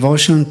and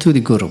devotion to the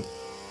Guru.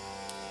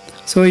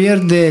 So here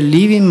the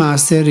living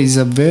master is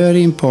a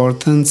very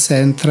important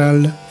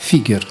central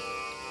figure.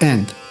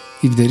 And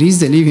if there is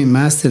the living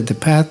master, the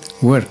path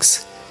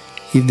works.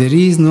 If there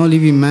is no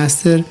living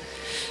master,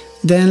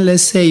 then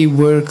let's say it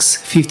works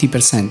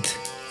 50%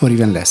 or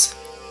even less.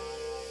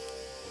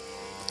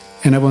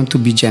 And I want to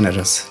be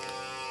generous.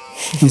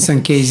 In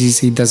some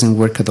cases, it doesn't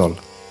work at all.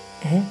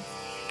 Mm-hmm.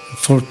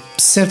 For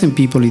certain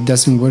people, it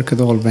doesn't work at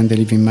all when the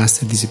living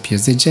master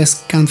disappears. They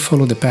just can't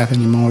follow the path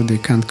anymore. They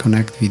can't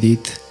connect with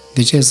it.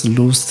 They just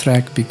lose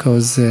track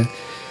because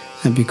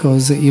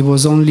it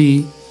was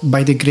only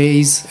by the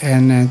grace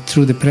and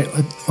through the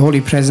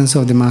holy presence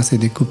of the master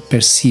they could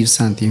perceive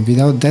something.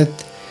 Without that,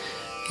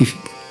 if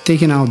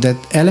taking out that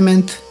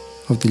element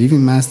of the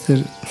living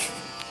master,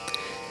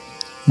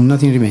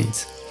 nothing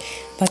remains.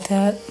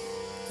 But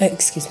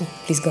excuse me,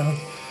 please go on.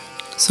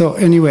 So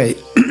anyway,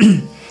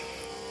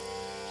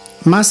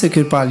 Master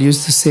Kirpal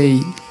used to say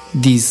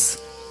this,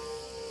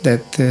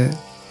 that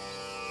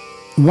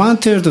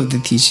 1/3 of the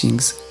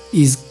teachings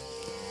is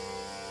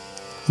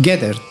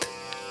gathered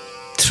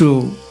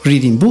through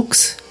reading books,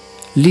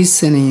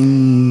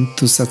 listening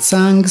to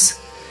satsangs,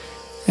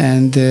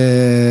 and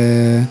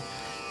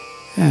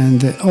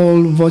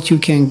all what you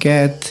can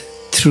get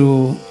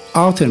through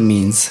outer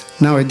means.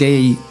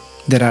 Nowadays,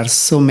 there are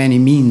so many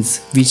means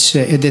which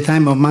at the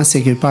time of Master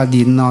Kirpal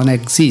did not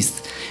exist.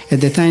 At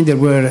the time there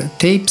were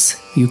tapes,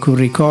 you could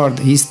record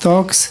his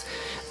talks.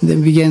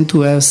 Then began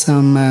to have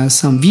some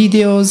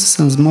videos,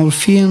 some small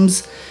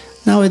films.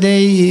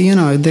 Nowadays,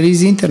 there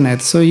is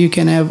internet, so you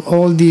can have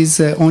all these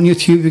on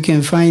YouTube. You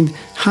can find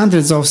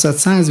hundreds of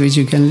satsangs which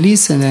you can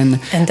listen and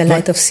the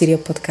Light of Sirio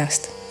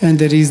podcast. And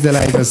there is the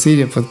Light of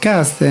Sirio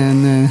podcast.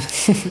 And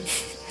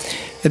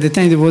at the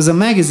time there was a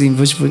magazine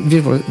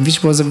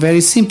which was a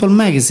very simple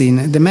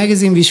magazine. The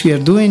magazine which we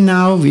are doing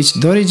now, which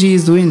Doriji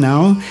is doing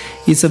now,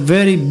 is a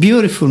very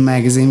beautiful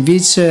magazine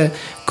which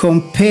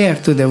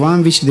compared to the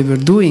one which they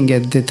were doing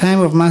at the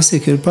time of Master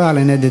Kirpal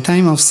and at the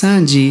time of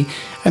Sanji,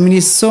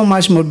 it's so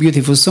much more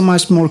beautiful, so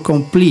much more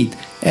complete,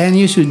 and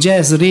you should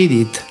just read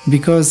it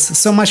because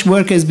so much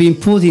work has been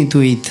put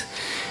into it,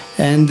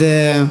 and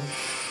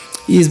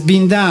it's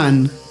been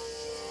done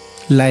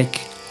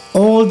like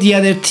all the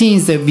other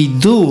things that we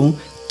do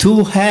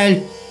to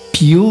help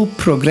you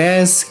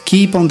progress,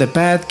 keep on the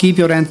path, keep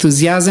your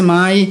enthusiasm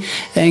high,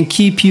 and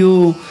keep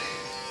you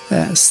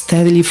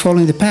steadily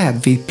following the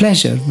path with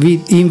pleasure,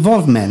 with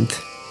involvement.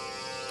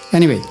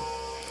 Anyway,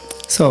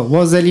 so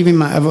what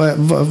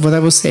I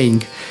was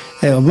saying,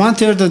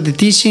 1/3 of the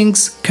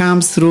teachings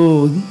comes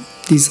through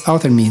these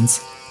outer means.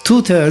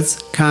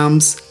 2/3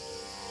 comes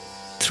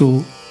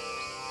through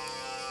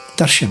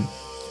darshan,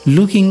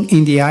 looking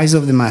in the eyes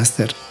of the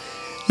master.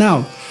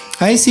 Now,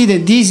 I see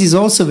that this is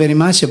also very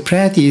much a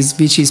practice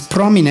which is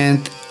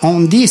prominent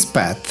on this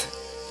path.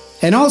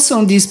 And also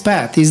on this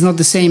path is not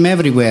the same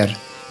everywhere,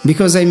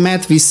 because I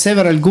met with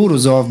several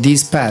gurus of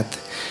this path.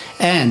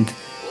 And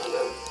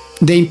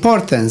the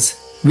importance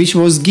which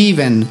was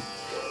given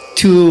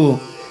to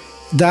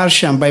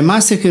darshan by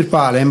Master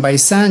Kirpal and by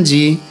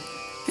Sanji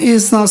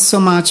is not so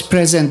much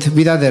present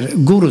with other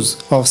gurus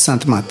of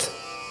Sant Mat.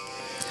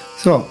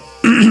 So,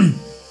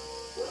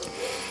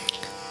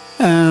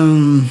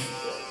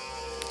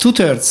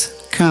 2/3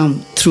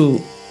 come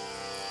through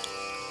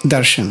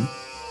darshan,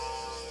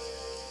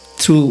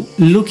 through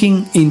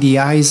looking in the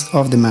eyes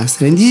of the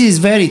master. And this is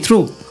very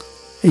true.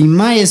 In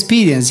my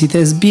experience, it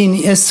has been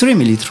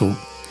extremely true.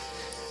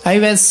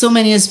 I've had so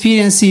many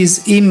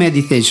experiences in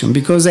meditation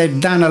because I've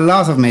done a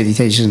lot of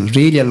meditation,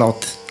 really a lot.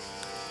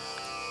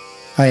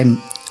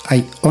 I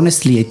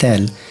honestly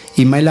tell,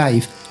 in my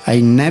life, I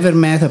never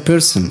met a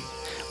person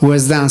who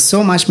has done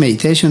so much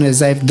meditation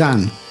as I've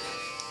done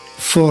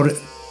for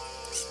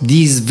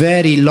this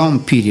very long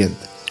period.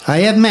 I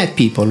have met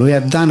people who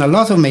have done a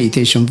lot of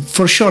meditation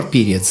for short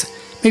periods,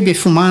 maybe a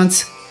few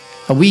months,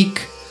 a week,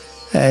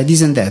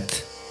 this and that,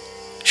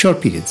 short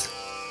periods,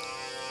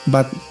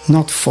 but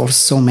not for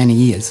so many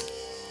years.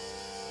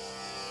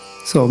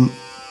 So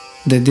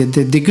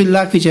the good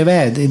luck which I've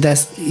had,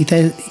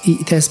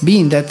 it has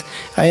been that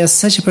I have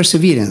such a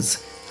perseverance,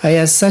 I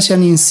have such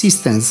an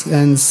insistence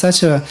and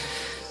such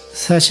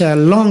a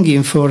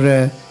longing for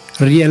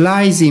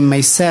realizing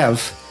myself,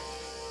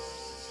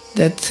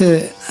 that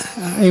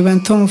I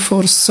went on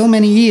for so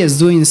many years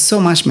doing so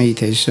much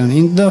meditation.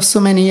 In those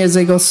so many years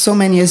I got so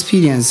many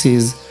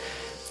experiences,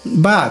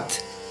 but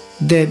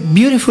the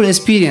beautiful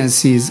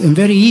experiences and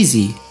very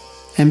easy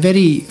and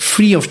very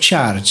free of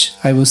charge,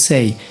 I would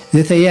say,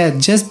 that I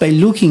had just by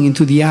looking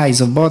into the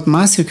eyes of both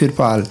Master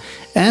Kirpal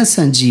and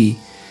Sanji,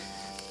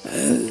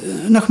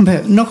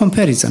 no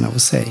comparison, I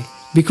would say,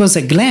 because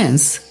a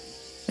glance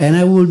and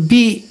I would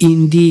be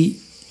in the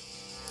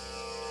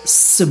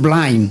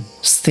sublime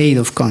state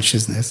of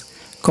consciousness,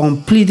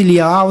 completely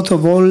out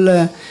of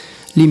all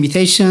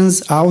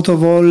limitations, out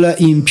of all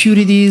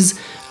impurities,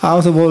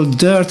 out of all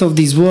dirt of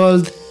this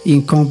world,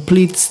 in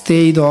complete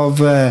state of,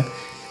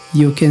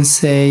 you can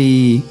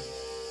say,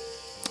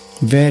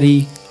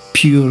 very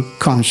pure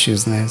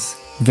consciousness,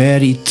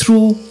 very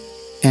true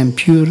and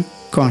pure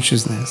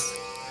consciousness.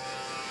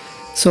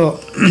 So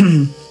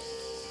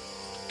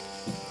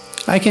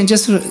I can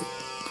just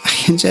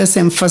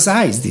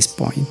emphasize this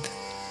point,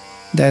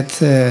 that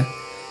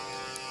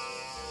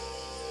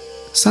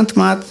Sant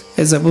Mat,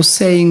 as I was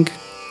saying,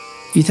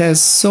 it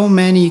has so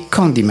many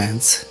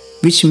condiments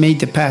which made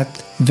the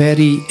path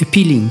very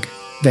appealing,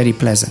 very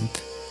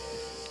pleasant.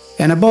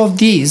 And above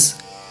this,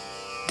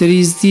 there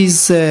is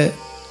this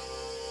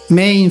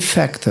main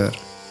factor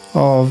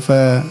of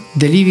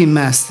the living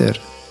master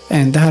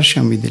and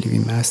darshan with the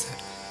living master.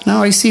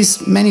 Now I see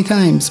many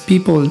times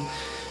people,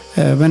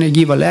 when I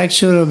give a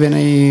lecture, when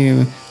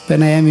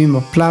I am in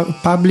a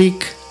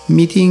public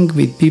meeting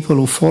with people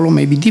who follow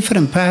maybe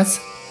different paths,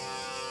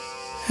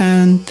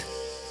 and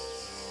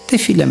they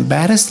feel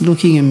embarrassed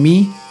looking at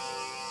me.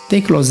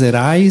 They close their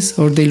eyes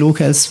or they look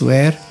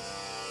elsewhere.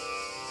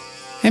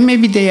 And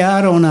maybe they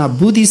are on a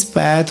Buddhist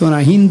path, on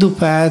a Hindu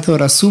path,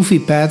 or a Sufi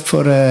path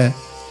for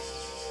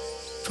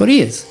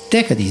years,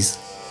 decades.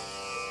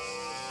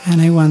 And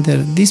I wonder,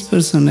 this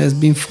person has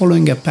been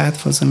following a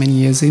path for so many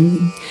years,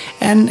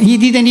 and she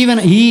didn't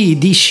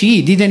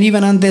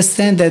even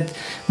understand that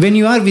when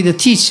you are with a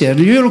teacher,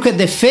 you look at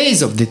the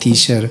face of the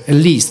teacher at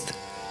least,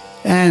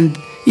 and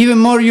even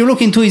more, you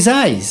look into his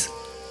eyes,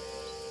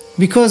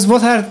 because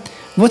what are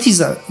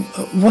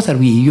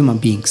we human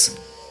beings?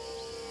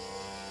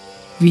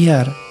 We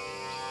are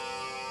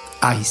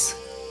eyes.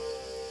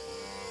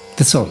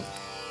 That's all.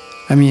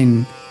 I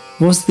mean,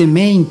 what's the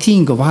main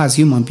thing of us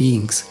human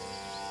beings,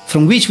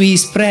 from which we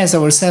express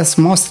ourselves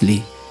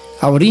mostly,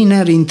 our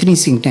inner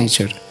intrinsic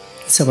nature?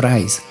 It's our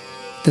eyes.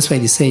 That's why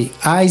they say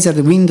eyes are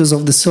the windows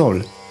of the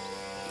soul.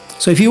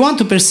 So if you want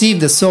to perceive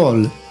the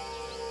soul,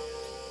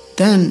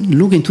 then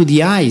look into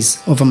the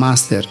eyes of a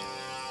master.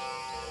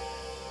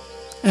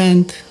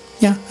 And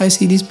yeah, I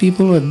see these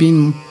people who have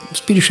been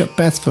spiritual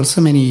paths for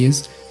so many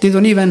years. They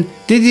didn't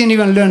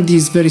even learn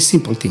this very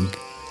simple thing,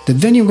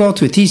 that when you go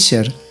to a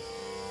teacher,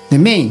 the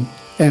main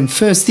and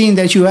first thing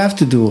that you have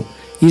to do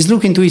is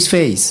look into his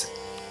face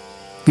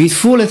with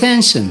full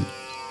attention,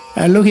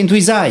 and look into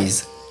his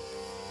eyes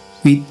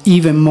with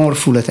even more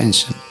full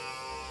attention.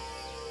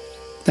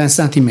 Then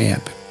something may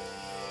happen.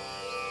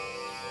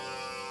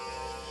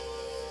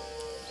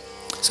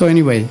 So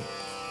anyway,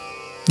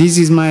 this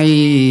is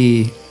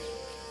my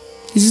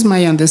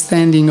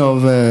understanding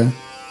of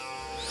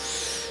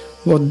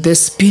what the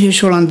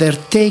spiritual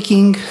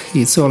undertaking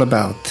is all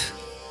about,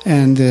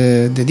 and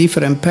the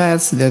different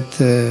paths that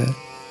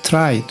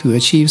try to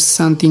achieve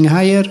something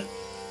higher,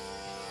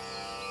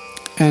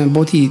 and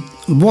what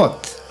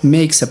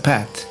makes a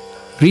path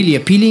really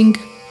appealing,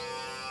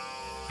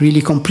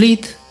 really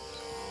complete,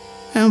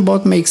 and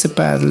what makes a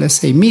path, let's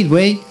say,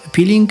 midway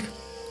appealing,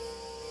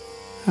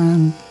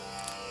 and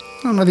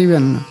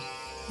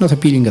not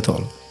appealing at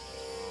all.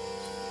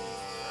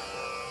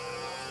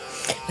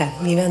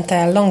 We went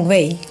a long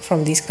way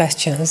from these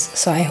questions,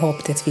 so I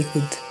hope that we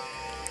could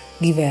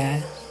give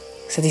a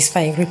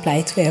satisfying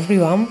reply to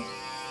everyone.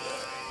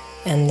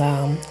 And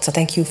so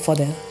thank you for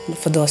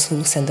those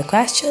who send the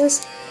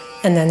questions.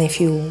 And then if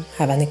you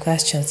have any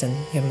questions, then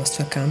you're most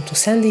welcome to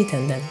send it.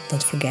 And then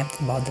don't forget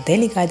about the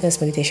Daily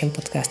Guidance Meditation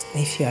Podcast.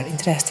 And if you are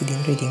interested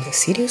in reading the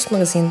Sirius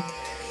magazine,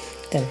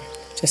 then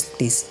just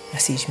please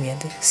message me at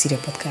the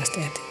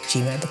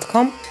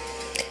siriopodcast@gmail.com.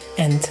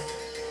 And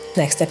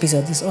next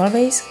episode, as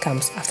always,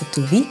 comes after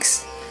 2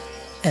 weeks.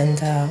 And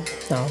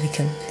now we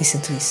can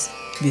listen to this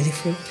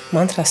beautiful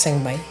mantra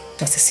sang by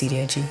Master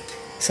Sirio Ji.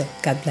 So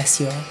God bless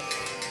you all.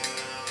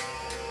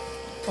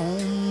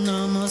 Om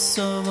Namah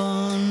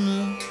Savan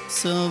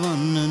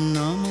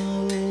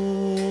Namo.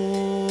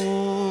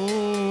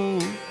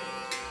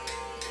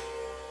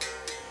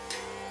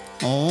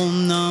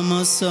 Om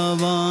Namah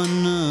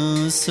Savan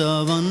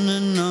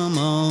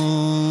Namo.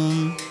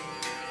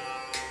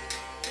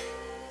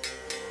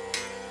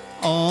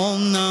 Om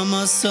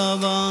Namah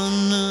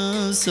Savan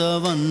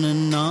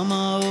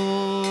Namo.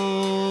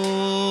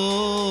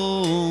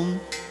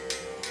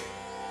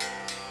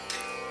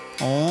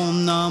 Om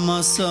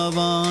Namah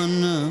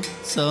Savan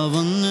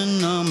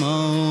Namo.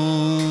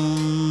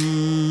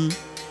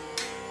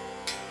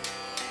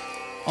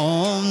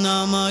 Om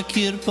Namah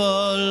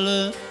Kirpal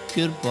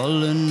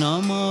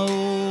Namo.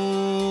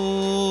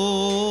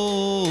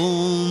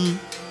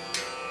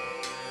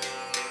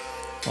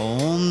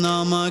 Om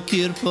Namah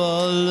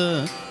Kirpal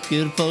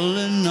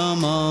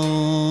Namo.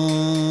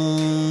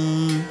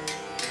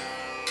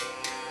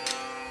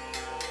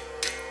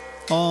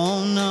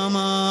 Om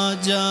Namah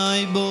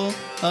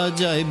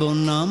Ajaibo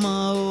Namo.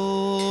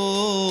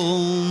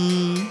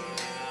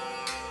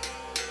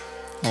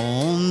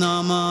 Om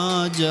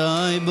Namah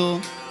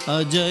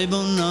Ajaibo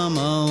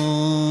Namo.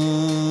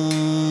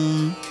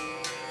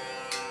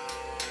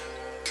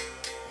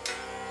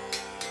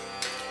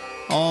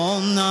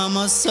 Om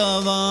Namah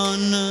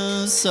Savan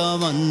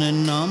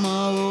Namo.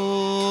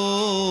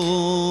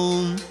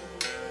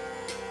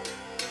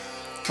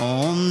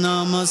 Om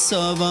Namah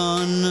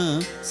Savan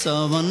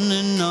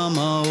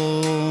Namo.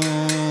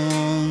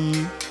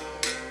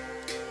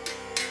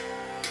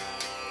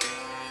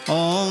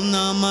 Om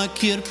Namah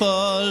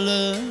Kirpal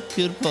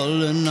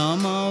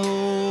Namo.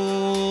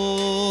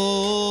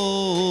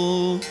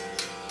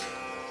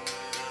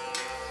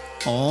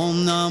 Om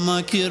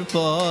Namah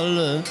Kirpal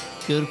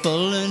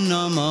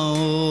Namo.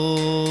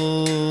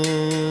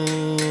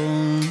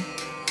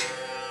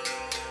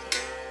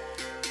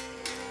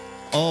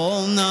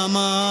 Om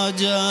Namah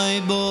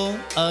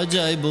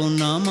Ajaibo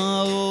Namo.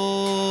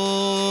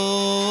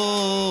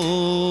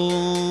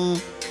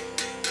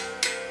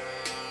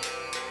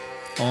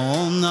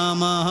 Om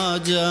Namah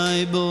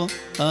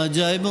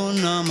Ajaibo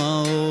Namo.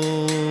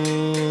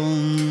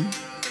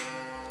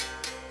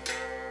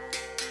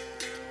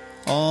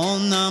 Om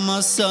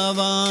Namah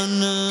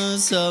Savan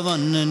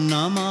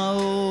Namo.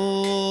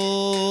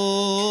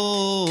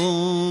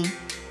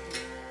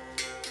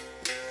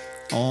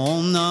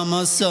 Om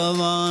Namah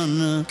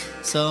Savan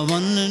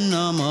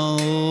Namo.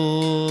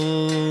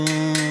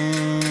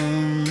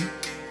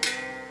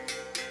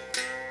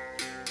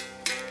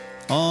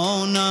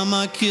 Om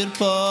Namah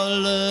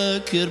Kirpal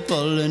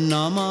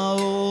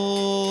Namao.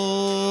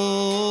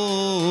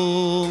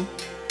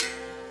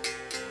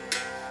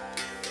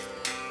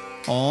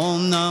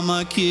 Om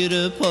Namah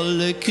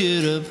Kirpal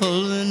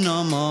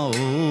Namao.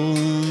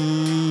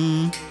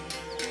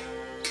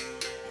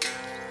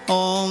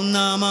 Om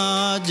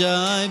Namah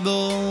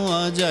Ajaibo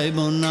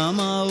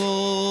Namao.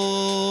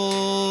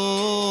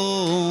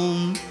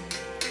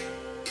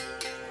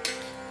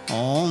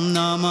 Om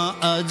Namah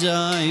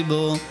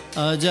Ajaibo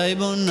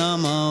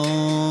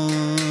Namao.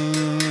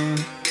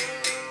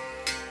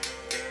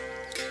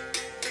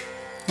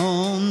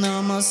 Om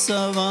Namah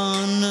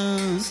Savan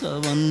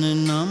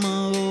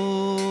Namao.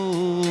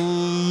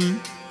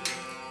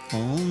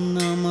 Om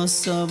Namah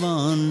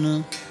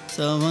Savan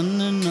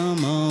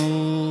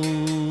Namao.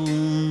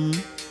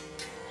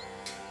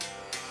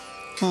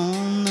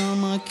 Om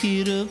Namah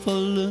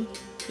Kirpal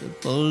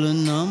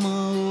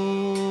Namao.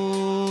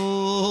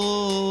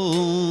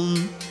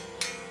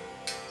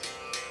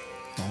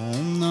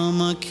 Om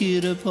Namah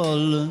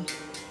Kirpal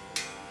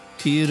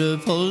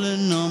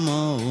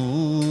Namao.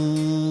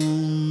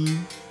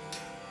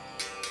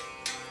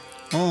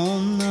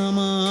 Om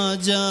Namah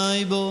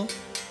Ajaibo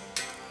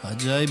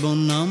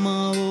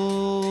Namao.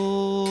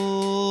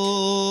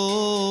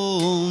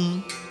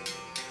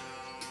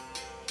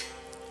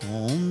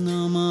 Om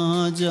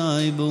Namah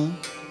Ajaibo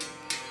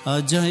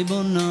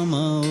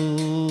Namao.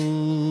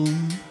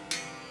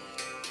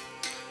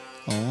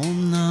 Om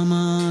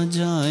Namah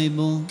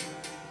Ajaibo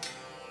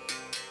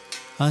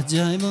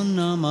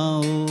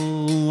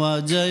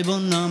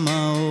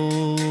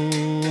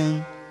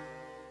Namao.